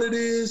know what it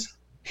is.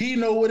 He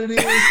know what it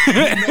is. We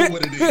know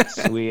what it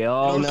is. We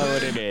all know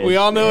what it is. We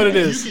all know what it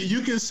is.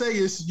 You can say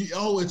it's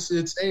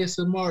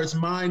ASMR. It's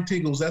mind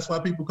tingles. That's why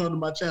people come to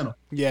my channel.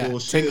 Yeah,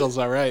 Bullshit. tingles,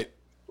 all right.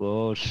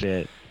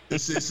 Bullshit.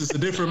 It's a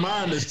different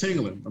mind that's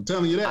tingling. I'm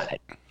telling you that.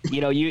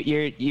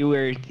 You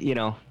were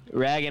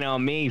ragging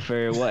on me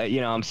for what,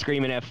 I'm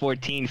screaming at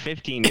 14,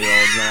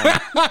 15-year-olds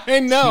and I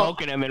know.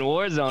 smoking them in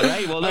Warzone,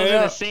 right? Well, those I know.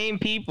 are the same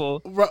people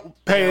Pay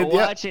that it, are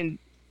yeah. watching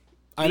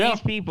I know. these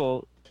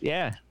people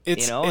Yeah.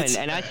 It's,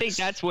 and I think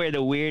that's where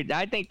the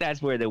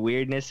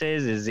weirdness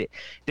is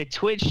the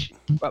Twitch,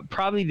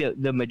 probably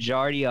the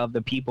majority of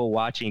the people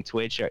watching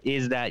Twitch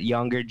is that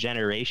younger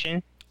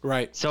generation.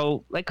 right.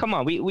 So like, come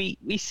on, we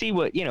see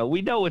what,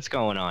 we know what's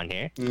going on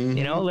here.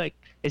 Like,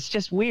 it's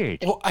just weird.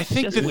 Well, I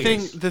think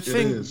the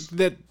thing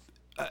that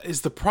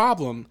is the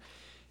problem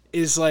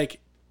is, like,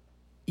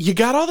 you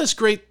got all this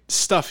great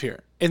stuff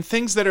here and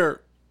things that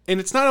are, and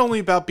it's not only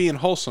about being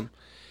wholesome.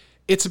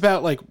 It's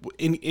about, like,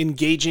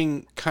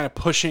 engaging, kind of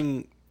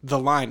pushing the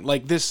line.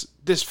 Like this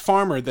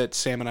farmer that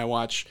Sam and I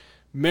watch,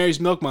 Mary's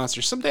Milk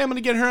Monster. Someday I'm going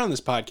to get her on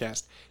this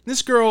podcast.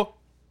 This girl,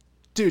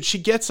 dude, she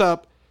gets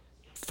up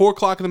 4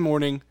 o'clock in the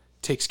morning,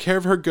 takes care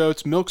of her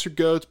goats, milks her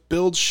goats,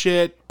 builds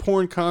shit,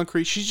 pouring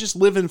concrete. She's just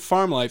living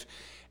farm life.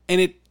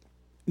 And it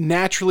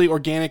naturally,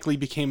 organically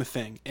became a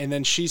thing. And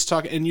then she's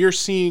talking, and you're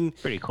seeing...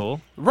 Pretty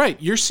cool.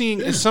 Right. You're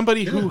seeing, as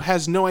somebody who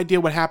has no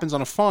idea what happens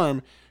on a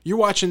farm, you're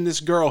watching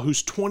this girl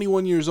who's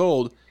 21 years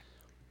old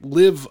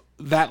live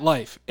that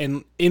life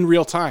and in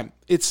real time.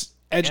 It's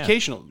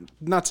educational.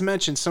 Not to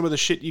mention some of the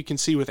shit you can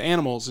see with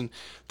animals. And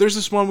there's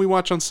this one we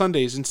watch on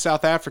Sundays in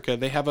South Africa.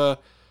 They have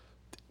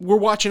we're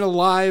watching a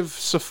live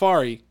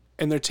safari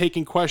and they're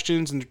taking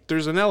questions, and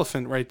there's an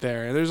elephant right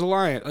there and there's a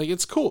lion. Like,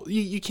 it's cool.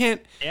 You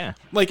can't,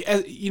 like,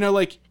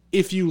 like,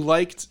 if you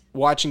liked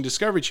watching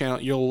Discovery Channel,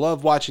 you'll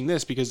love watching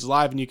this because it's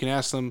live and you can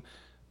ask them,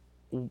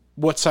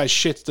 what size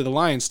shits do the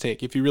lions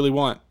take if you really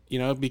want,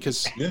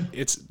 because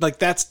it's like,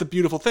 that's the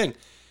beautiful thing.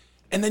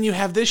 And then you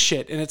have this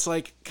shit and it's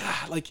like,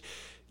 God, like,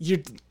 you're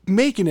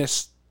making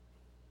us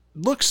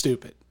look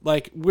stupid.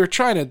 Like, we're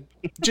trying to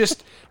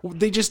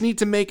they just need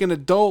to make an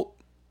adult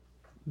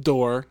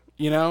door,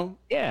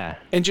 Yeah.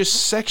 and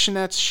just section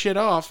that shit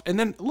off. And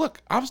then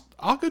look,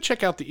 I'll go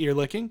check out the ear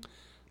licking.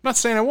 I'm not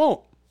saying I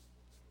won't,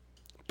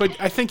 but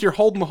I think you're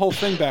holding the whole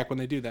thing back when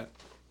they do that.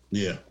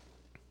 Yeah.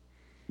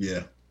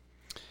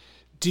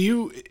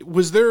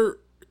 Was there,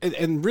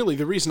 and really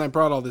the reason I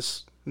brought all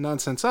this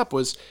nonsense up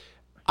was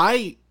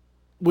I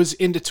was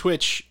into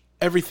Twitch,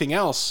 everything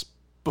else,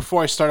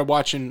 before I started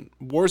watching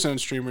Warzone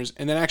streamers,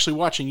 and then actually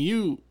watching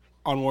you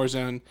on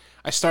Warzone,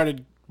 I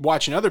started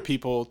watching other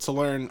people to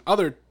learn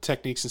other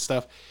techniques and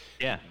stuff.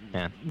 Yeah.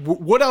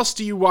 What else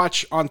do you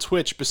watch on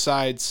Twitch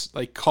besides,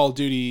 like, Call of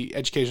Duty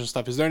educational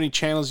stuff? Is there any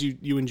channels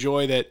you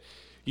enjoy that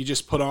you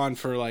just put on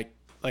for, like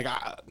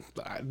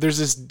there's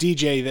this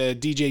DJ, the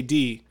DJ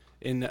D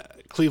in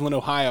Cleveland,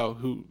 Ohio,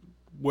 who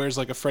wears,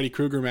 like, a Freddy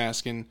Krueger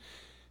mask and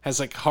has,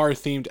 like, horror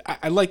themed.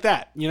 I like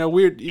that,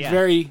 weird,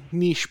 very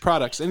niche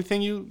products.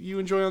 Anything you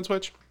enjoy on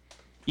Twitch?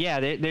 Yeah,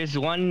 there's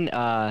one,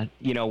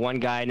 one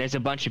guy, and there's a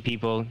bunch of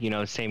people,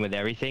 same with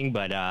everything,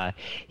 but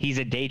he's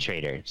a day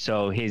trader.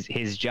 So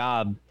his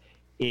job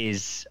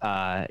is,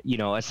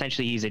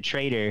 essentially he's a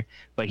trader,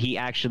 but he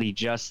actually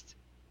just,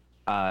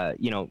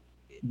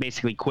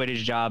 basically quit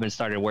his job and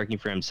started working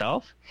for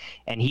himself.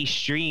 And he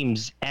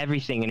streams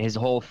everything in his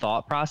whole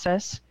thought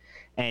process.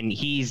 And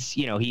he's,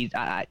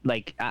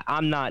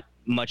 I'm not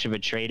much of a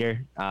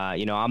trader.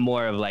 I'm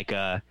more of like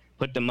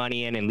put the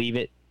money in and leave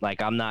it. Like,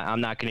 I'm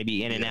not going to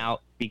be in and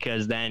out,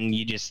 because then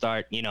you just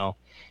start,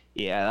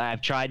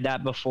 I've tried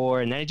that before,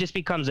 and then it just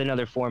becomes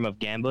another form of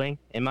gambling,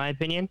 in my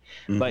opinion.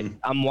 Mm-hmm. But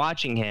I'm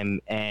watching him,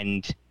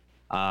 and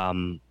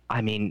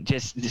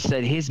just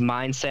his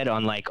mindset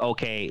on, like,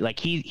 okay, like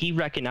he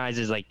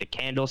recognizes, like, the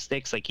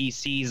candlesticks, like he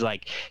sees,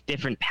 like,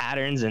 different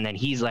patterns, and then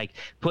he's, like,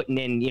 putting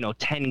in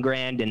 10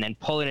 grand and then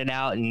pulling it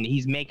out, and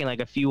he's making like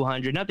a few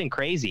hundred, nothing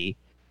crazy,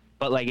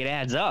 but, like, it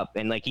adds up,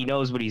 and, like, he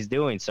knows what he's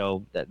doing.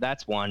 So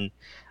that's one.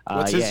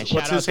 What's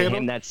his handle?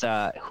 Him. That's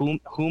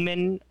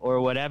Human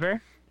or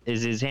whatever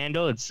is his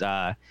handle. It's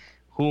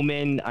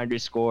Human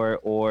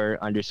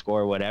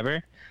 _or_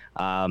 whatever.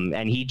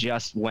 And he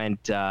just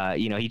went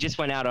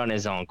out on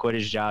his own, quit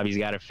his job. He's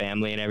got a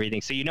family and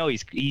everything. So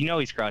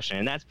he's crushing it.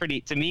 And that's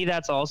to me,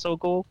 that's also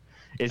cool,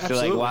 is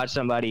Absolutely. To, like, watch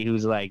somebody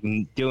who's, like,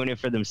 doing it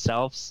for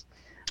themselves,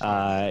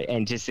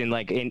 and just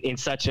in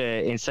such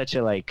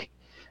a like,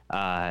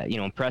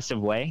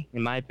 impressive way,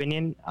 in my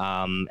opinion.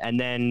 And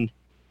then,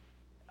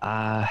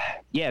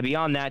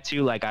 beyond that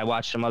too, like, I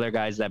watch some other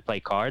guys that play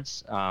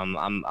cards.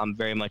 I'm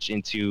very much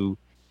into,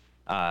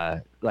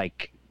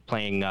 like,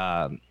 playing,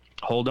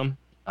 Hold'em,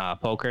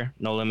 poker,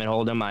 no limit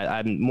Hold'em.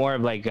 I'm more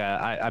of like,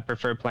 I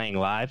prefer playing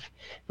live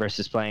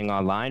versus playing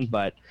online,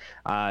 but,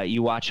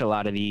 you watch a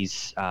lot of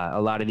these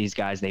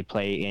guys, they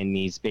play in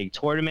these big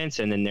tournaments,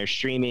 and then they're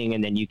streaming,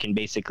 and then you can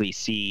basically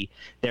see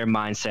their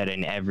mindset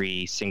in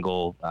every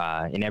single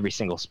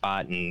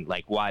spot, and,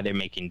 like, why they're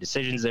making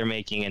decisions they're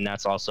making. And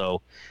that's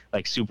also,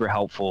 like, super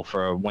helpful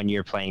for when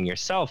you're playing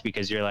yourself,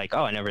 because you're like,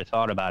 oh, I never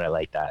thought about it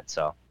like that.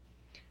 So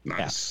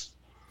nice.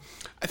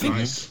 Yeah.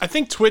 I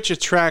think Twitch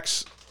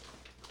attracts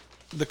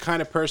the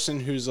kind of person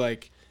who's,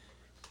 like,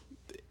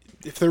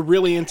 if they're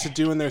really into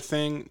doing their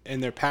thing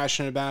and they're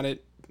passionate about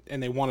it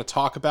and they want to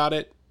talk about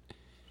it,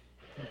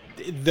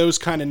 those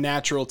kind of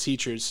natural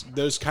teachers,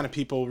 those kind of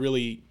people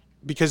really,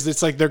 because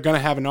it's like they're going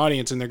to have an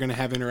audience and they're going to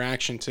have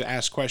interaction to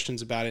ask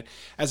questions about it,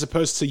 as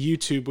opposed to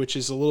YouTube, which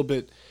is a little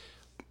bit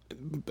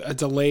a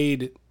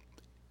delayed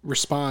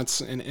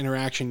response and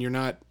interaction.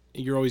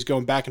 You're always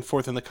going back and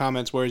forth in the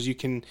comments, whereas you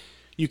can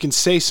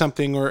say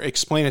something or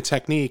explain a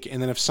technique,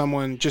 and then if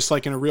someone, just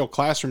like in a real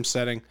classroom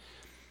setting,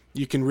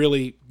 you can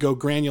really go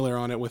granular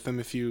on it with them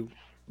if you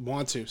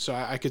want to. So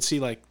I could see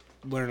like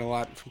learning a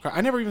lot from.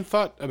 I never even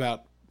thought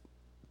about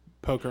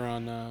poker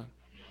on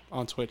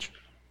Twitch.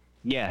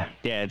 Yeah,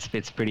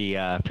 it's pretty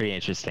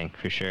interesting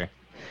for sure.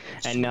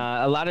 And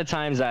a lot of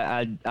times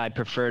I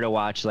prefer to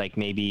watch like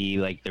maybe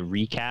like the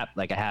recap,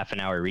 like a half an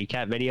hour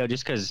recap video,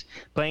 just because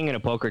playing in a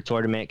poker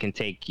tournament can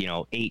take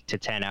 8 to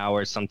 10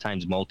 hours,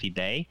 sometimes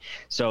multi-day.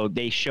 So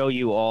they show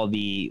you all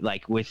the,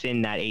 like,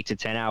 within that 8 to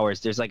 10 hours,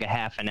 there's like a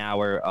half an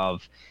hour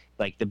of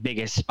like the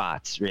biggest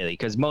spots, really,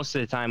 because most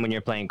of the time when you're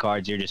playing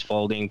cards, you're just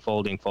folding,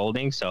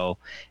 so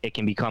it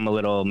can become a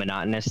little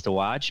monotonous to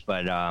watch.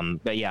 But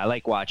yeah, I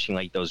like watching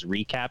like those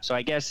recaps. So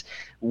I guess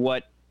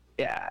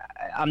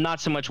I'm not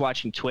so much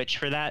watching Twitch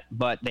for that,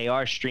 but they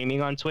are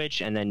streaming on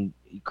Twitch and then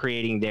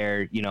creating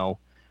their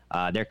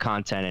their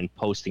content and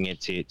posting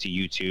it to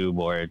YouTube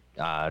or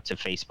to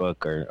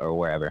Facebook or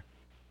wherever.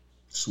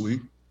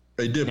 Sweet.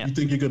 Hey, Dip, Yeah. You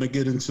think you're going to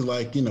get into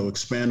like,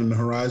 expanding the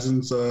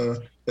horizons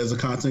as a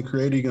content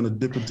creator? You're going to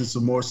dip into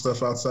some more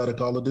stuff outside of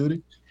Call of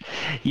Duty?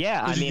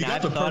 Yeah, I mean, you got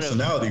I've the thought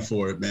personality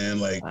for it, man.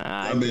 Like,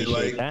 I mean,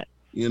 like that.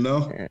 You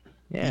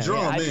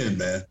draw them in,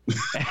 man.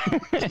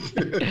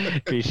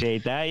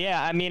 Appreciate that.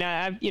 Yeah, I mean,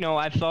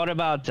 I've thought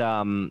about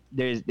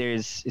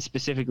there's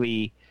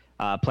specifically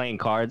playing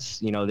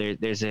cards.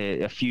 There's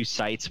a few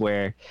sites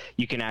where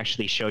you can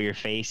actually show your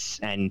face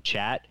and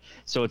chat.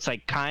 So it's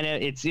like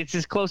it's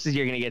as close as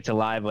you're gonna get to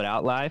live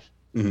without live.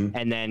 Mm-hmm.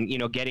 And then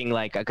getting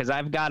like, because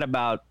I've got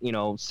about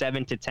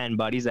 7 to 10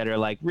 buddies that are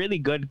like really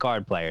good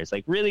card players,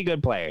 like really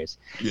good players.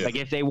 Yeah. Like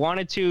if they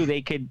wanted to,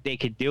 they could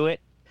do it.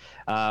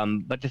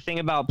 But the thing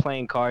about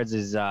playing cards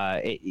is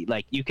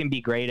like you can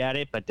be great at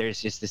it, but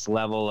there's just this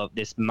level of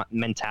this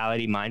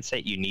mentality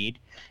mindset you need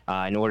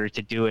in order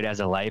to do it as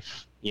a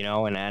life,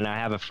 and I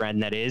have a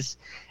friend that is,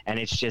 and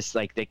it's just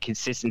like the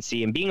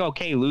consistency and being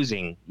okay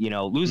losing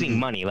Mm-hmm.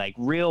 money, like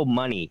real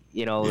money,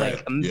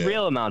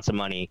 real amounts of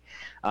money,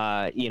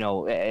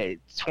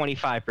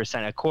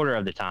 25%, a quarter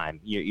of the time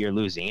you're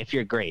losing if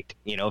you're great,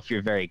 if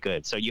you're very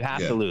good. So you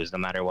have to lose no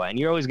matter what, and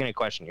you're always going to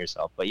question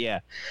yourself. But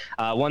yeah,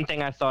 one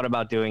thing I've thought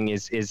about doing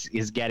is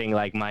getting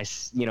like my,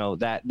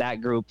 that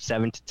group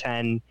 7 to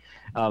 10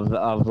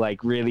 of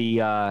like really,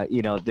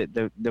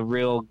 the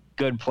real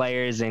good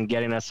players, and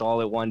getting us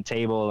all at one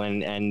table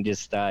and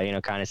just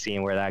kind of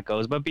seeing where that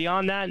goes. But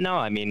beyond that, no,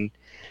 I mean,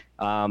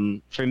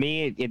 for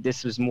me,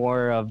 this was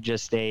more of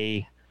just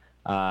a,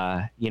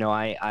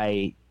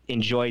 I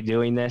enjoy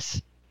doing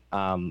this.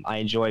 I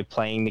enjoy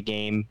playing the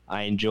game.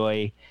 I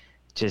enjoy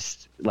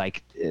just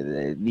like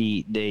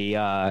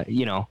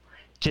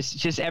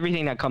just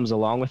everything that comes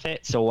along with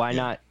it. So why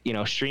not,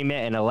 stream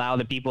it and allow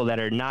the people that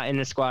are not in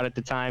the squad at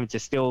the time to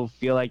still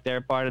feel like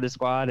they're part of the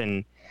squad.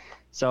 And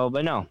so,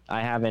 but no,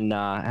 I haven't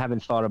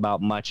thought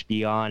about much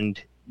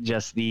beyond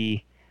just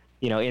the,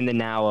 in the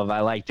now of,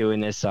 I like doing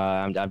this.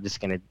 I'm just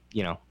gonna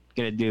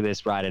do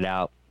this, ride it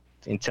out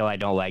until I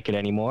don't like it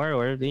anymore,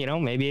 or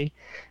maybe,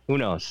 who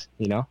knows,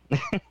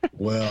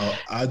 Well,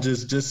 I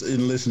just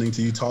in listening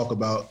to you talk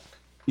about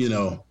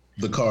the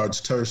cards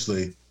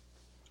tersely,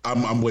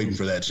 I'm waiting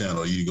for that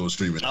channel. You go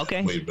stream it. Okay.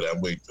 I'm waiting for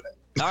that.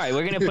 All right,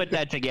 we're gonna put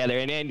that together,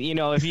 and then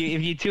if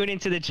you tune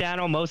into the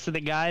channel, most of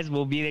the guys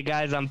will be the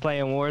guys I'm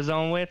playing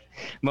Warzone with.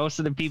 Most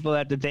of the people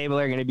at the table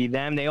are gonna be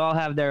them. They all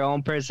have their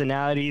own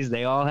personalities.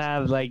 They all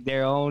have like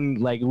their own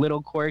like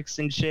little quirks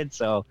and shit.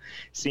 So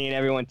seeing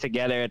everyone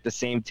together at the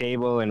same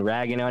table and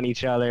ragging on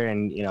each other,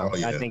 and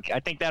I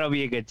think that'll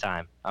be a good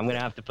time. I'm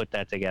gonna have to put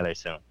that together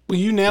soon. Well,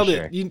 you nailed For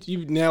it. sure.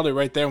 You nailed it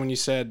right there when you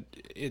said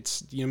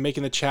it's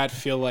making the chat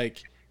feel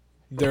like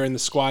they're in the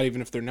squad even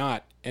if they're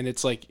not. And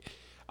it's like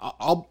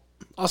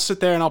I'll sit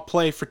there and I'll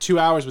play for 2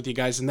 hours with you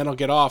guys, and then I'll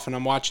get off and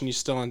I'm watching you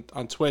still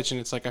on Twitch,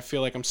 and it's like I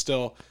feel like I'm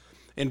still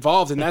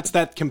involved. And that's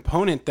that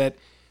component that,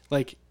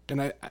 like,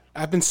 and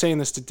I've been saying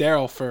this to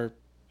Daryl for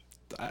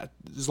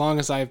as long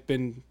as I've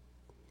been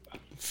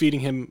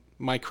feeding him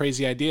my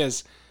crazy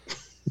ideas.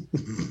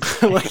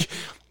 Like,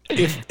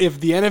 if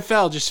the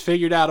NFL just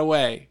figured out a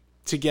way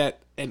to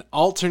get an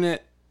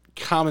alternate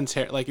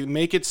commentary, like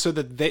make it so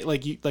that they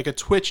like a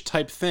Twitch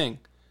type thing,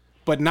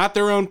 but not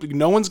their own.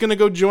 No one's gonna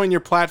go join your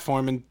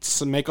platform and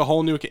make a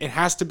whole new. It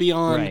has to be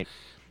on,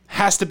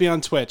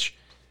 Twitch.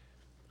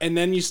 And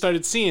then you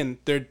started seeing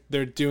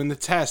they're doing the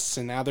tests,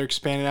 and now they're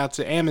expanding out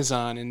to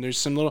Amazon, and there's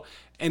some little,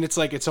 and it's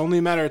like it's only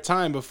a matter of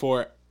time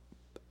before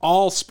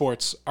all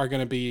sports are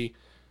gonna be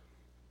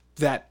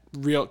that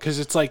real, because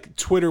it's like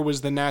Twitter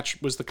was the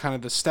kind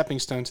of the stepping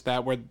stone to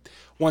that, where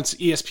once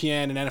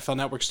ESPN and NFL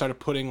Network started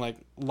putting like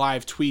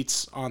live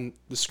tweets on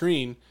the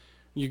screen,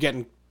 you're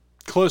getting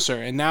closer.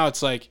 And now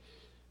it's like,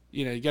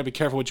 you gotta be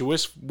careful what you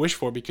wish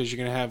for, because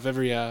you're gonna have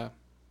every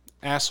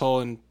asshole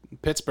in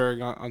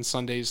Pittsburgh on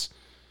Sundays,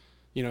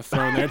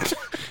 throwing their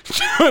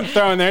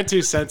throwing their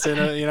 2 cents in.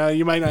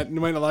 You might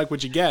not like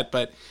what you get,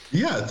 but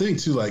yeah, I think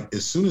too. Like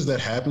as soon as that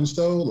happens,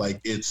 though, like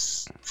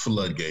it's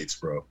floodgates,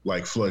 bro.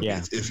 Like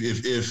floodgates.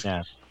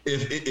 Yeah.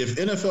 If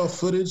NFL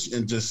footage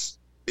and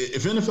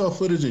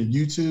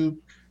YouTube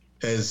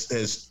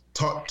has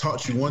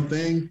taught you one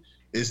thing,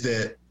 is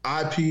that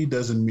IP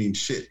doesn't mean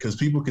shit, because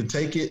people can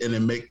take it and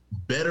then make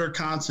better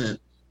content.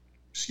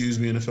 Excuse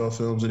me, NFL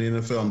films and the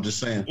NFL. I'm just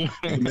saying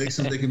they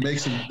can make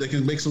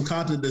some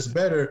content that's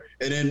better,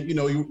 and then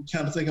you're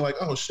kind of thinking like,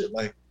 oh shit,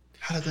 like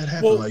how did that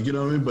happen? Well, like, you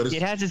know what I mean? But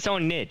it has its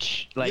own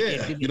niche. Like,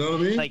 yeah, you know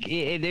what I mean? Like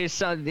there's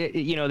some,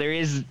 there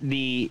is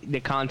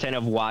the content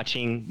of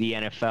watching the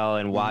NFL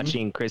and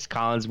watching Chris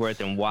Collinsworth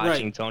and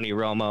watching Tony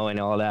Romo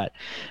and all that.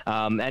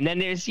 And then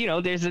there's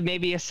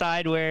maybe a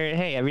side where,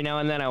 hey, every now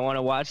and then I want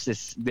to watch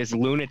this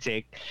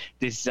lunatic,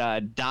 this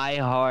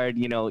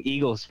diehard,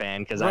 Eagles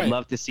fan, because I'd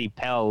love to see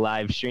Pell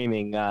live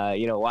streaming,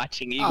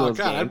 watching Eagles. Oh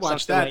God, games,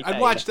 I'd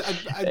watch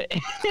that.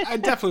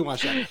 I'd definitely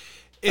watch that.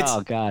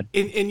 Oh God.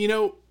 And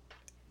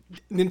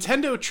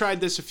Nintendo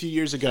tried this a few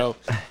years ago,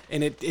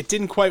 and it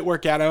didn't quite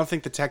work out. I don't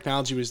think the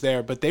technology was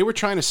there, but they were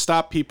trying to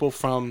stop people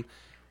from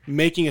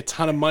making a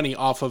ton of money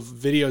off of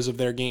videos of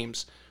their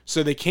games.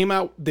 So they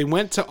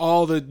went to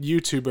all the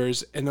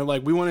YouTubers, and they're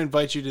like, we want to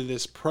invite you to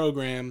this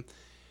program,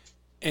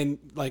 and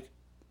like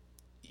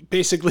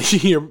basically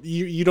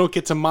you don't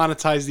get to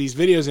monetize these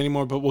videos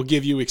anymore, but we'll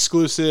give you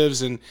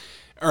exclusives and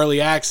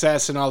early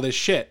access and all this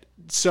shit.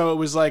 So it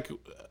was like,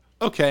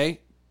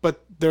 okay,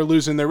 but they're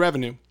losing their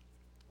revenue.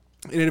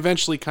 And it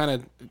eventually kind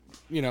of,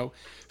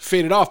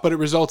 faded off, but it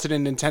resulted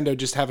in Nintendo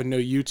just having no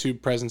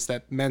YouTube presence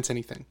that meant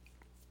anything.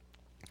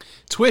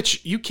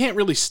 Twitch, you can't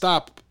really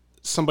stop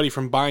somebody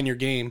from buying your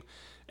game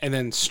and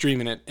then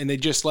streaming it. And they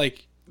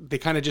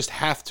kind of just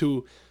have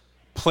to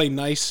play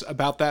nice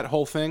about that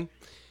whole thing.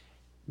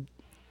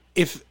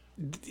 If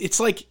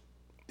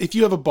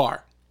you have a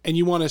bar and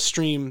you want to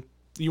stream,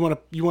 you want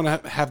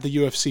to have the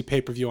UFC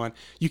pay-per-view on,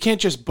 you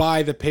can't just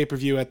buy the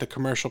pay-per-view at the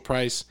commercial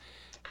price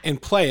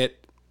and play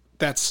it.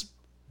 That's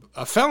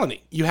a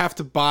felony. You have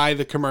to buy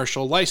the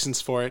commercial license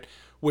for it,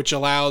 which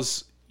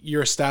allows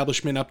your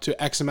establishment up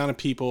to X amount of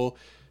people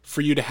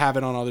for you to have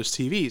it on others'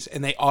 TVs.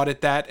 And they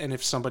audit that, and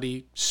if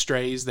somebody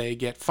strays, they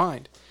get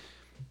fined.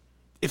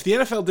 If the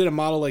NFL did a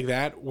model like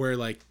that, where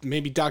like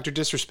maybe Dr.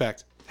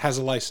 Disrespect has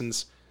a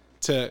license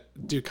to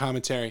do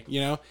commentary,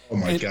 Oh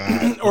my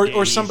God.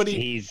 or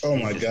somebody. Oh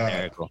my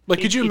God. Like,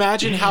 could you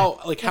imagine how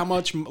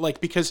much,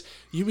 because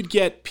you would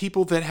get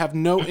people that have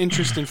no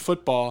interest in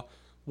football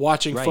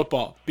watching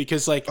football,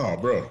 because oh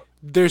bro,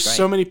 there's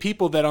so many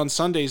people that on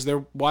Sundays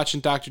they're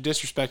watching Dr.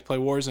 Disrespect play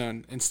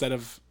Warzone instead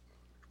of.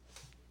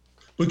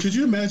 But could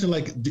you imagine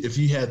like if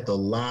you had the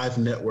live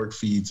network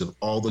feeds of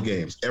all the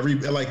games,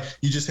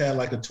 you just had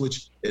like a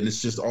Twitch and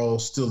it's just all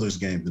Steelers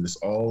games and it's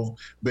all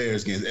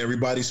Bears games,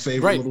 everybody's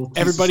favorite little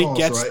piece everybody of sauce,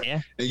 gets right? Yeah.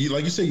 And you,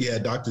 like you said, you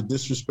had Dr.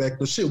 Disrespect,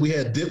 but shit, we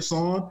had Dippzs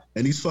on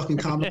and he's fucking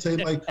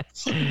commentating like,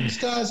 what this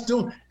guy's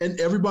doing, and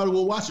everybody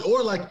will watch it.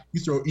 Or like you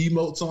throw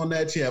emotes on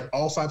that, you have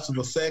all types of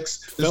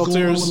effects, filters,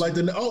 going on with, like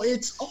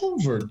it's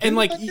over. And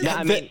like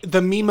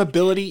the meme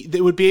ability,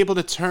 they would be able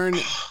to turn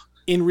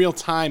in real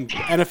time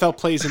NFL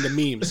plays into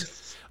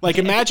memes. Like,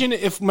 imagine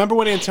remember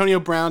when Antonio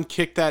Brown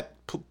kicked that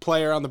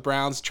player on the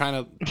Browns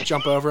trying to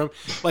jump over him?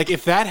 Like,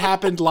 if that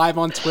happened live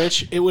on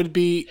Twitch, it would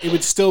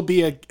still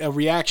be a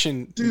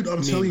reaction. Dude,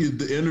 I'm telling you,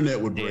 the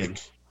internet would break.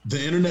 The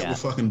internet would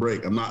fucking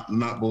break. I'm not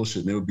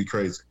bullshitting. It would be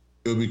crazy.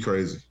 It would be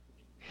crazy.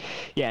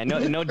 Yeah,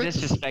 no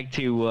disrespect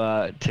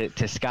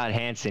to Scott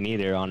Hansen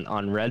either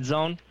on Red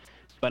Zone.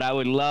 But I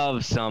would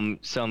love some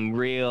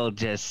real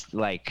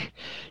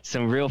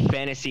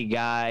fantasy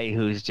guy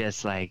who's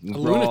just like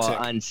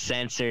raw,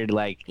 uncensored,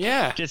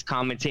 just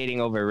commentating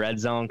over Red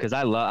Zone, because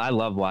I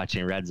love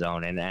watching Red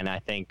Zone, and I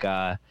think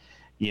I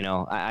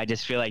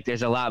just feel like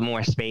there's a lot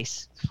more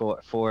space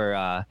for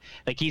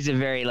he's a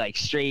very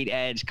straight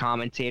edge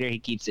commentator. He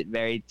keeps it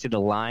very to the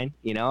line,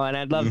 and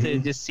I'd love to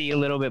just see a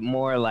little bit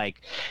more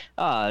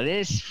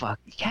this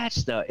fucking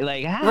catch though,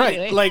 like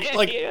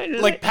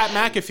Pat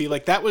McAfee.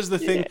 Like, that was the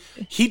thing.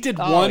 He did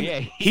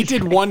he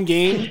did one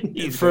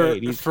game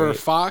for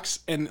Fox,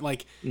 and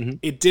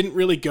it didn't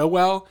really go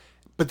well,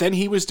 but then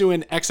he was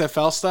doing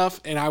XFL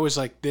stuff, and I was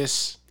like,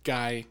 this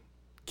guy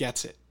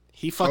gets it.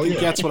 He fucking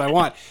gets what I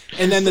want.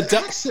 And then the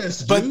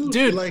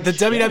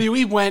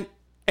WWE went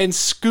and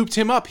scooped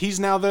him up. He's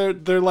now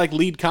their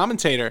lead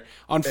commentator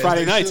on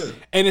Friday nights.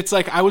 And it's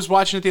like, I was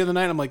watching it the other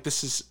night. I'm like,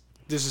 this is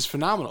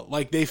phenomenal.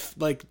 Like,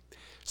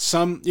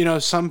 some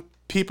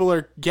people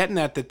are getting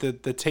that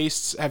the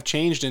tastes have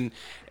changed, and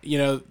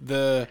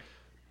the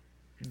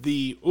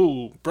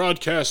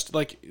broadcast,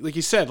 like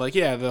you said,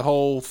 the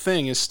whole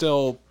thing is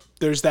still,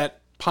 there's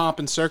that pomp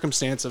and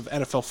circumstance of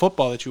NFL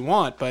football that you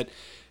want, but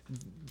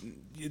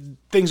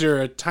times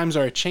are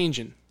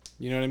changing.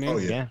 You know what I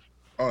mean?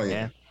 Oh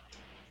yeah.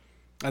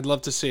 I'd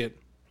love to see it,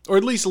 or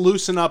at least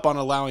loosen up on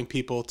allowing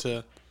people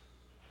to,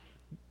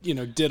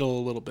 diddle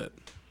a little bit.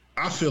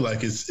 I feel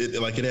like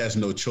it has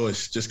no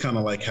choice. Just kind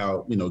of like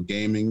how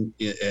gaming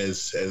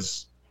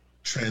has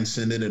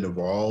transcended and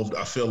evolved.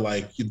 I feel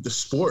like the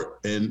sport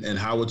and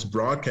how it's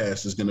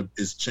broadcast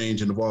is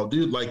change and evolve,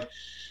 dude. Like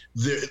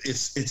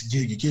it's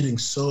you're getting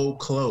so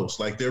close.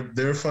 Like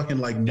they're fucking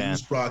like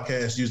news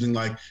broadcasts using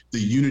like the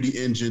Unity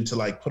engine to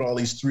like put all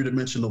these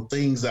 3-dimensional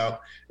things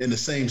out in the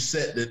same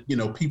set that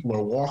people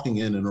are walking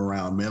in and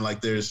around, man. Like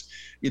there's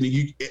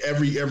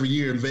every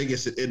year in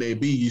Vegas at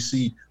NAB you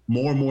see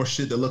more and more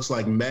shit that looks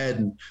like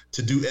Madden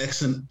to do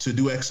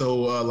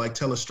XO like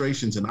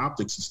telestrations and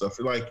optics and stuff.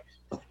 Like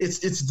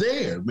it's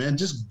there, man.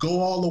 Just go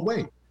all the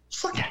way.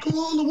 Fucking go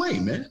all the way,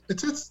 man.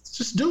 It's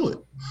just do it.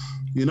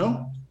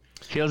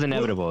 Feels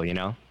inevitable,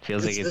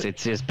 Feels like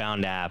it's just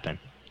bound to happen.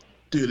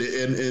 Dude,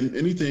 and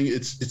anything,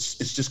 it's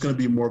just going to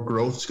be more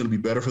growth. It's going to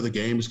be better for the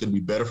game. It's going to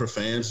be better for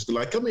fans.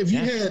 Like, I mean,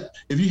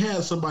 if you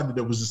had somebody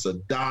that was just a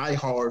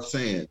die-hard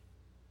fan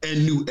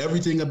and knew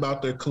everything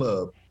about their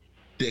club,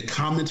 that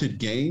commented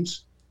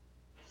games,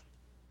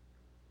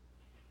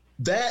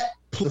 the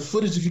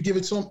footage, if you give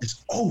it to them,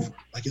 it's over.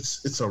 Like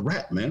it's a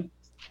wrap, man.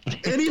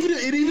 And even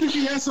if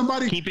you had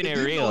somebody keeping it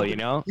real,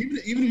 even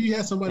if you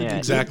had somebody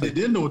that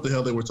didn't know what the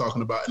hell they were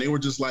talking about, and they were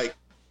just like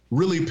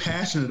really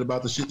passionate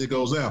about the shit that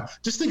goes down.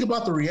 Just think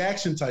about the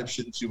reaction type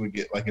shit that you would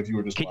get, like if you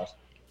were just watching.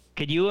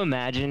 Could you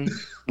imagine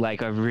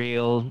like a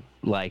real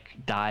like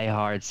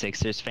diehard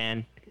Sixers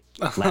fan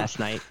last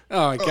night?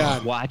 Oh my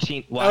God,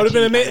 watching that would have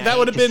been amazing. That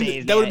would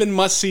have been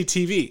must see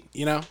TV.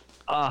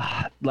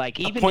 Like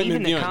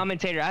even the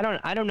commentator.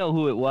 I don't know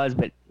who it was,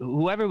 but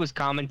whoever was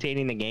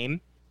commentating the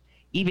game.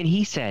 Even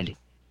he said,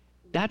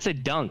 that's a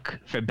dunk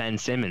for Ben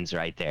Simmons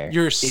right there.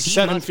 You're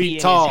 7 feet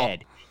tall.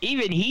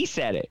 Even he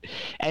said it.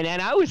 And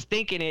I was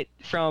thinking it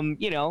from,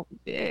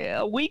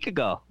 a week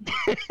ago.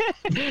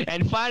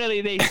 And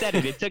finally they said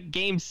it. It took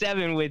game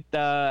 7 with,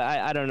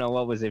 I don't know,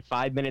 what was it,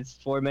 4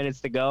 minutes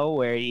to go,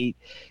 where he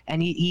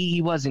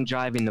wasn't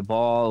driving the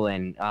ball.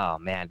 And, oh,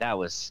 man, that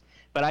was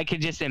 – but I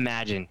could just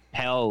imagine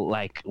Pell,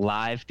 like,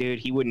 live, dude.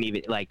 He wouldn't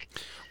even, like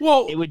 –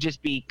 it would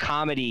just be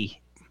comedy.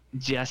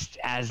 Just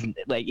as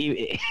like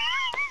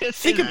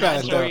think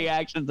about it, though.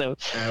 Reactions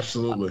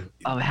absolutely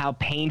of how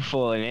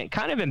painful and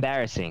kind of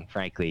embarrassing,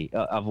 frankly,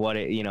 of what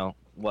it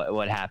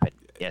what happened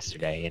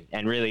yesterday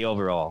and really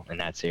overall in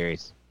that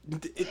series.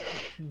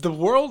 The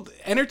world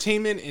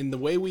entertainment and the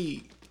way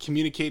we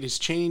communicate has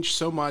changed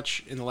so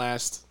much in the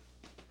last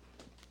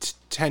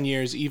 10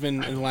 years,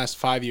 even in the last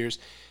 5 years.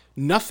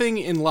 Nothing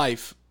in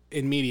life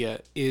in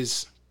media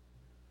is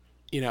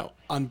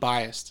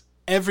unbiased.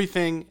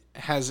 Everything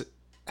has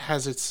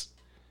its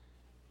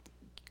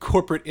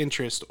corporate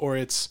interest or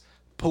its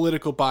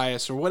political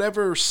bias or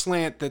whatever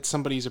slant that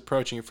somebody's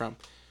approaching it from.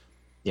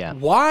 Yeah.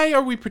 Why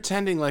are we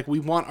pretending like we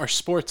want our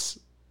sports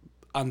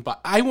unbiased?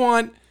 I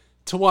want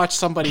to watch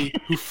somebody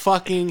who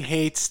fucking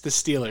hates the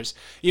Steelers.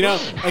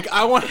 Like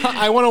I want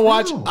to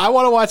watch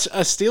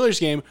a Steelers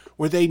game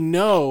where they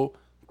know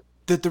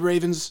that the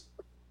Ravens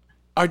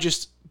are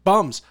just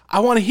bums.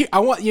 I want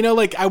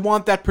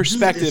that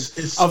perspective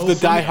of the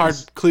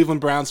diehard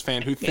Cleveland Browns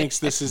fan who thinks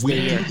this is their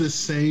year. We do the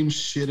same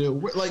shit.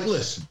 Like,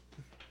 listen,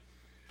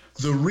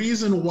 the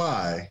reason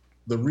why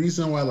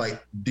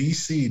like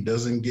DC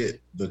doesn't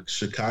get the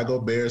Chicago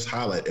Bears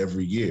highlight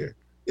every year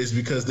is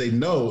because they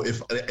know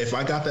if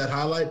I got that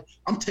highlight,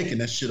 I'm taking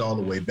that shit all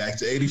the way back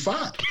to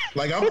 85.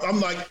 Like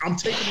I'm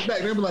taking it back.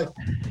 They're like,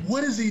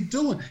 what is he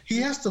doing? He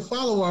has to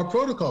follow our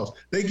protocols.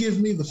 They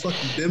give me the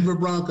fucking Denver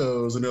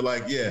Broncos, and they're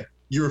like, yeah.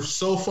 You're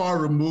so far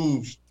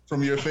removed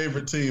from your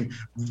favorite team.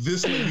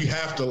 This way we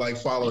have to like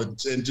follow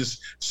it and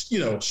just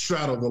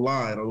straddle the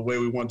line or the way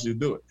we want you to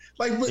do it.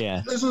 Like,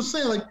 that's what I'm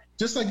saying. Like,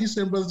 just like you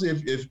said, brothers,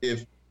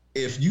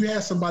 if you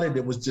had somebody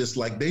that was just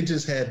like they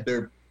just had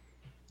their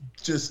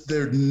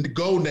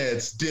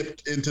gonads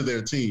dipped into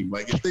their team.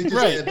 Like if they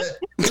just had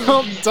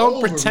that,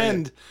 don't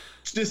pretend.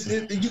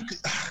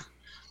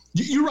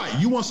 You're right.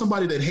 You want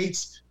somebody that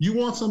hates. You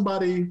want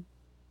somebody.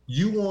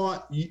 You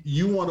want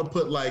to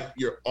put like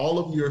all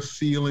of your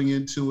feeling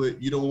into it.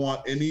 You don't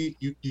want any.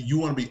 You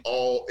want to be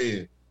all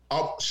in.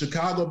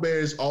 Chicago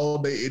Bears all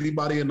day.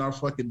 Anybody in our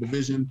fucking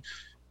division,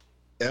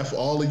 F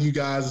all of you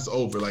guys. It's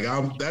over. Like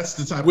that's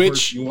the type of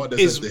person you want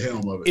that's at the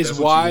helm of it. Is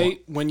why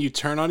when you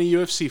turn on a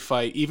UFC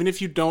fight, even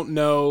if you don't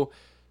know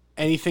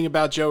anything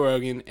about Joe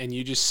Rogan, and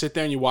you just sit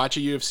there and you watch a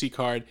UFC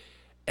card,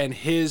 and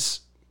his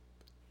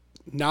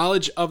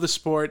knowledge of the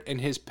sport and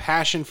his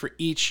passion for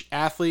each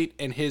athlete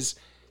and his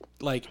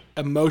like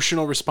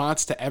emotional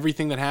response to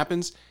everything that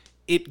happens,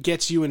 it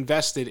gets you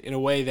invested in a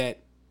way that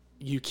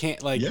you can't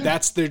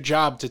that's their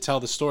job to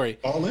tell the story.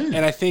 All in.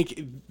 And I think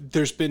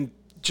there's been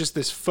just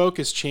this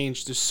focus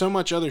change. There's so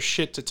much other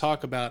shit to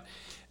talk about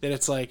that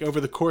it's like over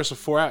the course of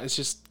 4 hours, it's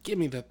just give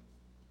me the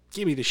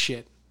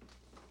shit.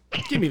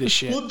 Give me the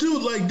shit. Well,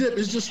 dude, like Dip,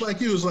 it's just like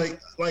you. It's like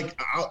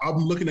I'm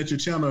looking at your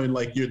channel and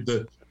like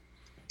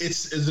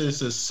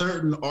there's a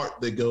certain art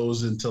that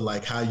goes into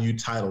like how you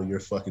title your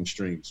fucking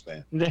streams,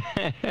 man.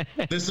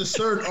 There's a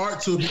certain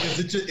art to it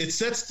because it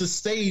sets the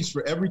stage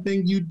for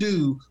everything you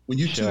do when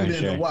you tune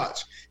in to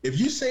watch. If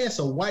you say it's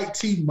a White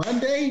Tea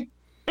Monday,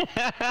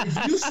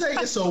 If you say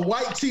it's a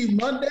white tea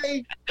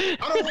Monday,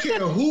 I don't care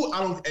who.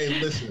 Hey,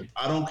 listen.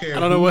 I don't care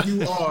who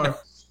you are.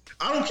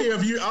 I don't care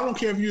if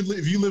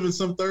you live in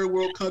some third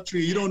world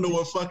country and you don't know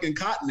what fucking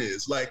cotton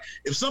is. Like,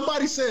 if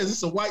somebody says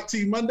it's a white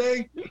tea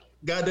Monday,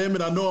 God damn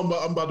it, I know I'm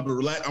about to be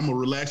relaxed. I'm gonna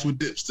relax with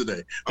Dippzs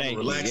today. I'm gonna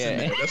relax in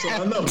there. That's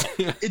all I know.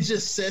 It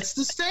just sets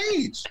the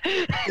stage.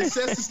 It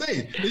sets the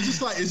stage. It's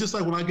just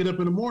like when I get up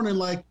in the morning,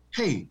 like,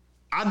 hey,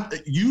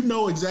 you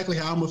know exactly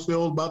how I'm gonna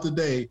feel about the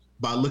day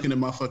by looking at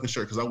my fucking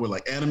shirt, because I wear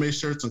like anime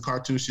shirts and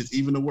cartoon shits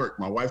even to work.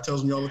 My wife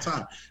tells me all the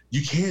time,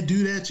 you can't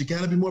do that. You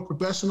gotta be more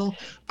professional.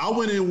 I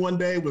went in one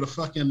day with a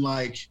fucking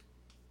what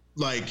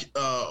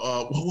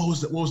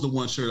was the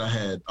one shirt I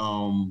had?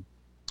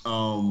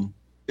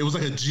 It was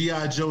like a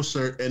G.I. Joe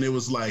shirt, and it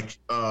was like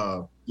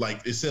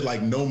it said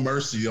like no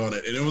mercy on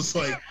it, and it was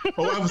like,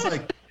 I was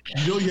like,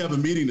 you have a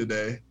meeting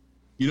today.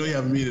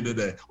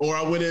 Or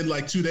I went in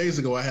like 2 days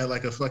ago, I had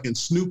like a fucking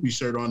Snoopy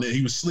shirt on it.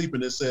 He was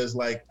sleeping. It says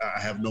like, I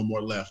have no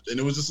more left. And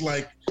it was just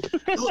like,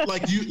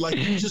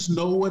 you just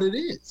know what it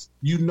is.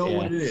 You know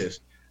what it is.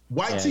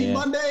 White tea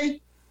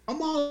Monday,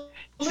 I'm on.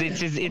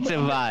 It's a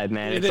vibe,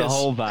 man. It's a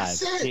whole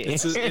vibe.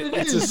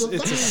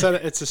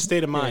 It's a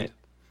state of mind.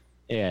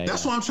 Yeah,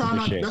 that's why I'm trying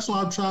not. Sure. That's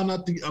why I'm trying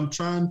not to. I'm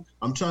trying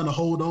to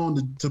hold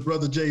on to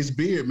Brother Jay's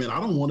beard, man. I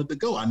don't want it to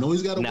go. I know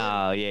he's got to.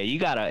 No, yeah, you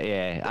gotta.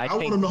 Yeah, I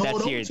think want him to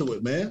hold on to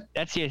it, man.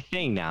 That's your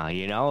thing now,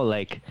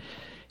 like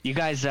you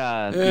guys. You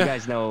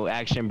guys know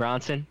Action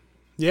Bronson.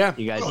 Yeah.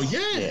 You guys. Oh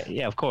yeah.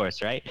 Yeah, of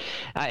course, right?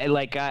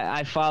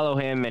 I follow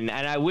him, and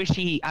I wish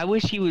he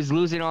was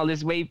losing all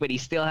this weight, but he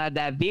still had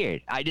that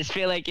beard. I just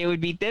feel like it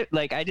would be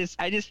I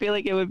just feel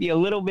like it would be a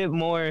little bit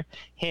more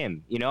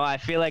him. I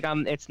feel like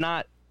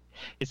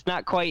it's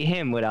not quite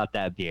him without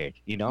that beard.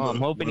 I'm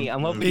hoping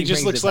he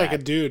just looks like a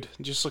dude.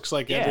 He just looks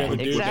like every other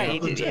dude.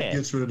 Exactly. Jack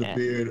gets rid of the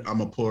beard, I'm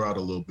gonna pour out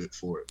a little bit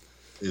for it.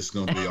 It's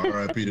gonna be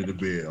R.I.P. to the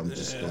beard. I'm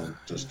just gonna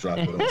drop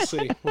it on.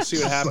 We'll see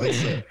what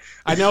happens.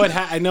 I know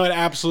it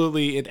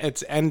absolutely.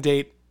 Its end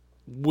date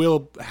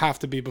will have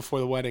to be before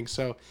the wedding.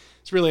 So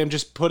it's really, I'm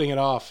just putting it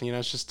off.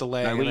 It's just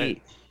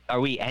delaying. Are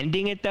we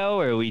ending it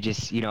though, or are we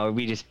just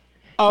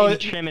maybe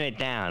trimming it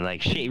down,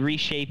 like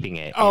reshaping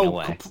it in a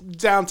way?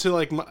 Down to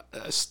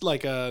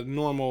like a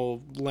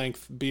normal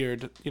length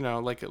beard,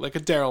 like a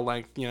Daryl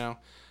length,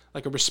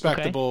 like a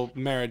respectable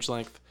marriage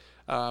length.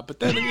 But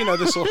then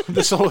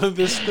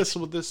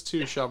this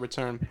too shall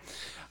return.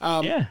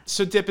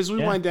 So Dip, as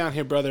we wind down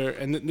here, brother,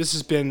 and this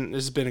has been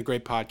a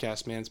great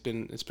podcast, man. It's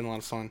been a lot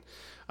of fun.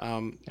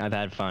 I've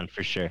had fun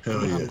for sure.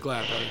 Hell yeah. I'm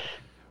glad, brother.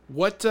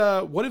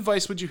 What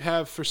advice would you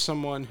have for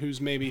someone who's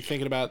maybe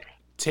thinking about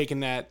taking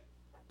that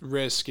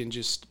risk and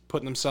just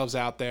putting themselves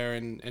out there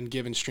and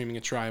giving streaming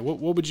a try? What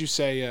would you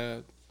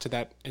say to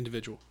that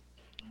individual?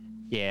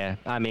 Yeah,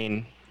 I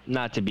mean,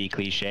 not to be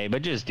cliche,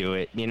 but just do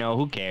it.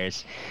 Who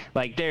cares?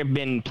 Like, there have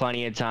been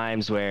plenty of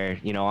times where,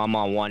 I'm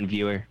on one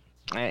viewer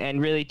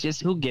and really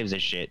just who gives a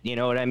shit? You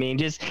know what I mean?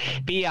 Just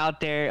be out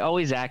there.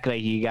 Always act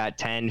like you got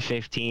 10,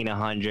 15,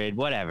 100,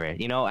 whatever.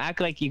 Act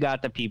like you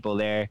got the people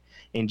there.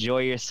 Enjoy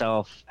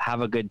yourself.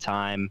 Have a good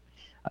time.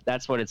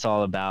 That's what it's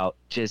all about.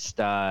 Just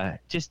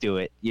do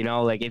it.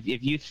 Like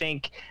if you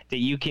think that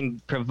you can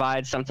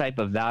provide some type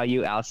of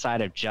value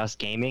outside of just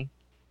gaming,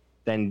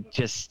 then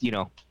just,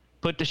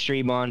 put the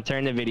stream on,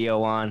 turn the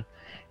video on,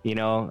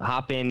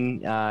 hop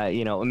in,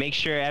 make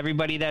sure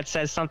everybody that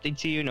says something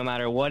to you, no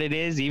matter what it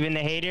is, even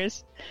the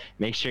haters,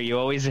 make sure you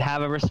always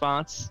have a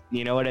response.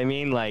 You know what I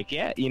mean? Like,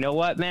 yeah, you know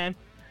what, man?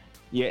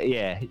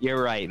 Yeah,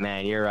 you're right,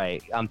 man. You're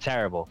right. I'm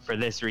terrible for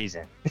this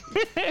reason.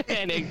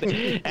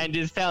 and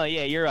just tell it,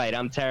 yeah, you're right.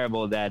 I'm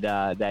terrible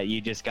that you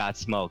just got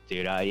smoked,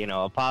 dude.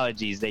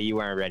 Apologies that you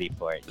weren't ready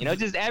for it.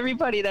 Just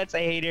everybody that's a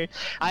hater.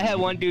 I had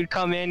one dude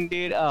come in,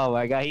 dude. Oh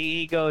my God.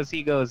 He goes,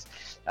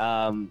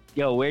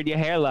 yo, where'd your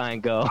hairline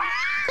go?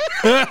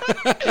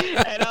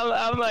 And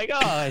I'm like,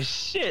 oh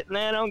shit,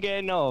 man, I'm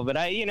getting old.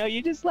 But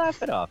you just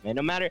laugh it off, man.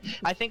 No matter,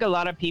 I think a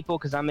lot of people,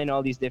 because I'm in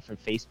all these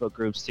different Facebook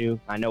groups too.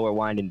 I know we're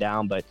winding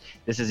down, but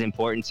this is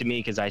important to me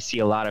because I see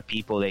a lot of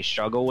people, they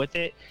struggle with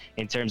it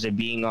in terms of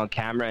being on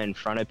camera in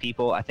front of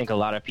people. I think a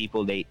lot of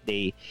people,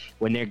 they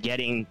when they're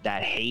getting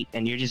that hate,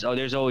 and you're just,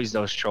 there's always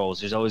those trolls.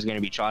 There's always going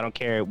to be trolls. I don't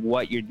care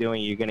what you're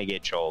doing, you're going to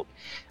get trolled.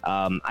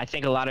 I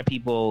think a lot of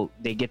people,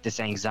 they get this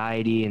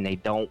anxiety and they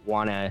don't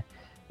want to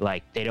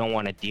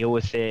deal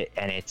with it,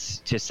 and it's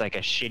just like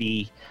a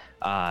shitty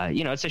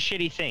it's a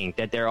shitty thing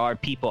that there are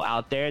people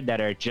out there that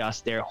are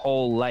just, their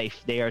whole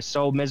life they are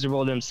so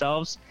miserable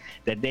themselves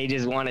that they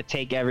just want to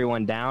take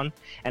everyone down.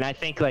 And I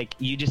think like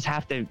you just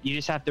have to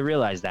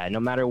realize that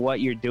no matter what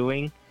you're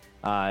doing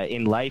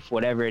in life,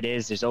 whatever it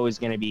is, there's always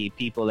going to be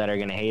people that are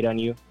going to hate on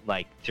you,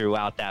 like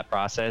throughout that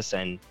process.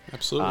 And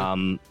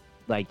absolutely,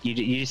 like you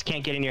just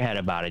can't get in your head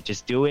about it.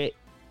 Just do it,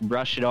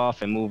 brush it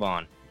off, and move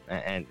on.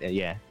 And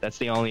yeah, that's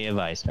the only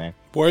advice, man.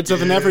 Words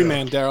of an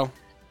everyman, Daryl.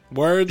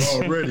 Words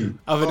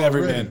of an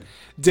everyman.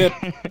 Dip,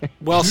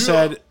 well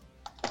said.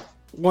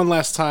 One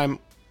last time,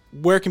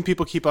 where can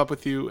people keep up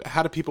with you?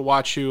 How do people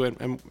watch you?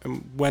 And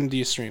when do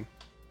you stream?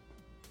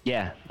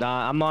 Yeah,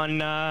 I'm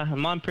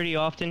on pretty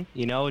often.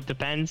 It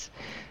depends,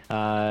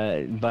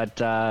 but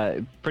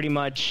pretty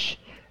much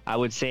I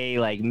would say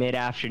like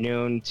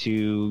mid-afternoon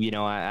to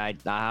I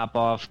hop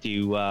off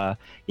to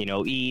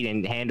eat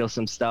and handle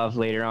some stuff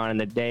later on in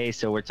the day.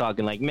 So we're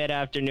talking like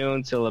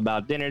mid-afternoon till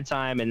about dinner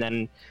time, and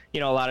then a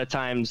lot of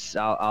times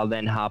I'll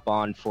then hop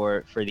on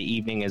for the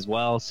evening as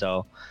well.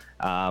 So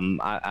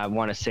I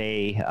want to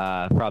say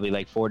probably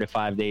like 4 to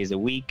 5 days a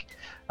week.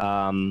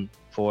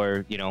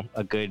 For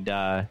a good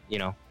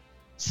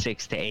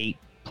 6 to 8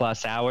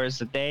 plus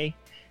hours a day,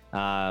 you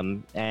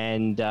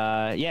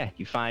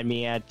find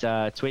me at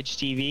Twitch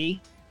TV,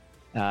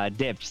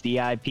 Dippzs,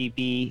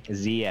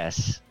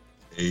 Dippzs.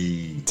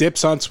 Hey.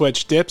 Dippzs on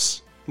Twitch.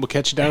 Dippzs, we'll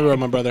catch you down the road,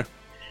 my brother.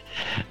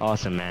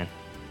 Awesome, man.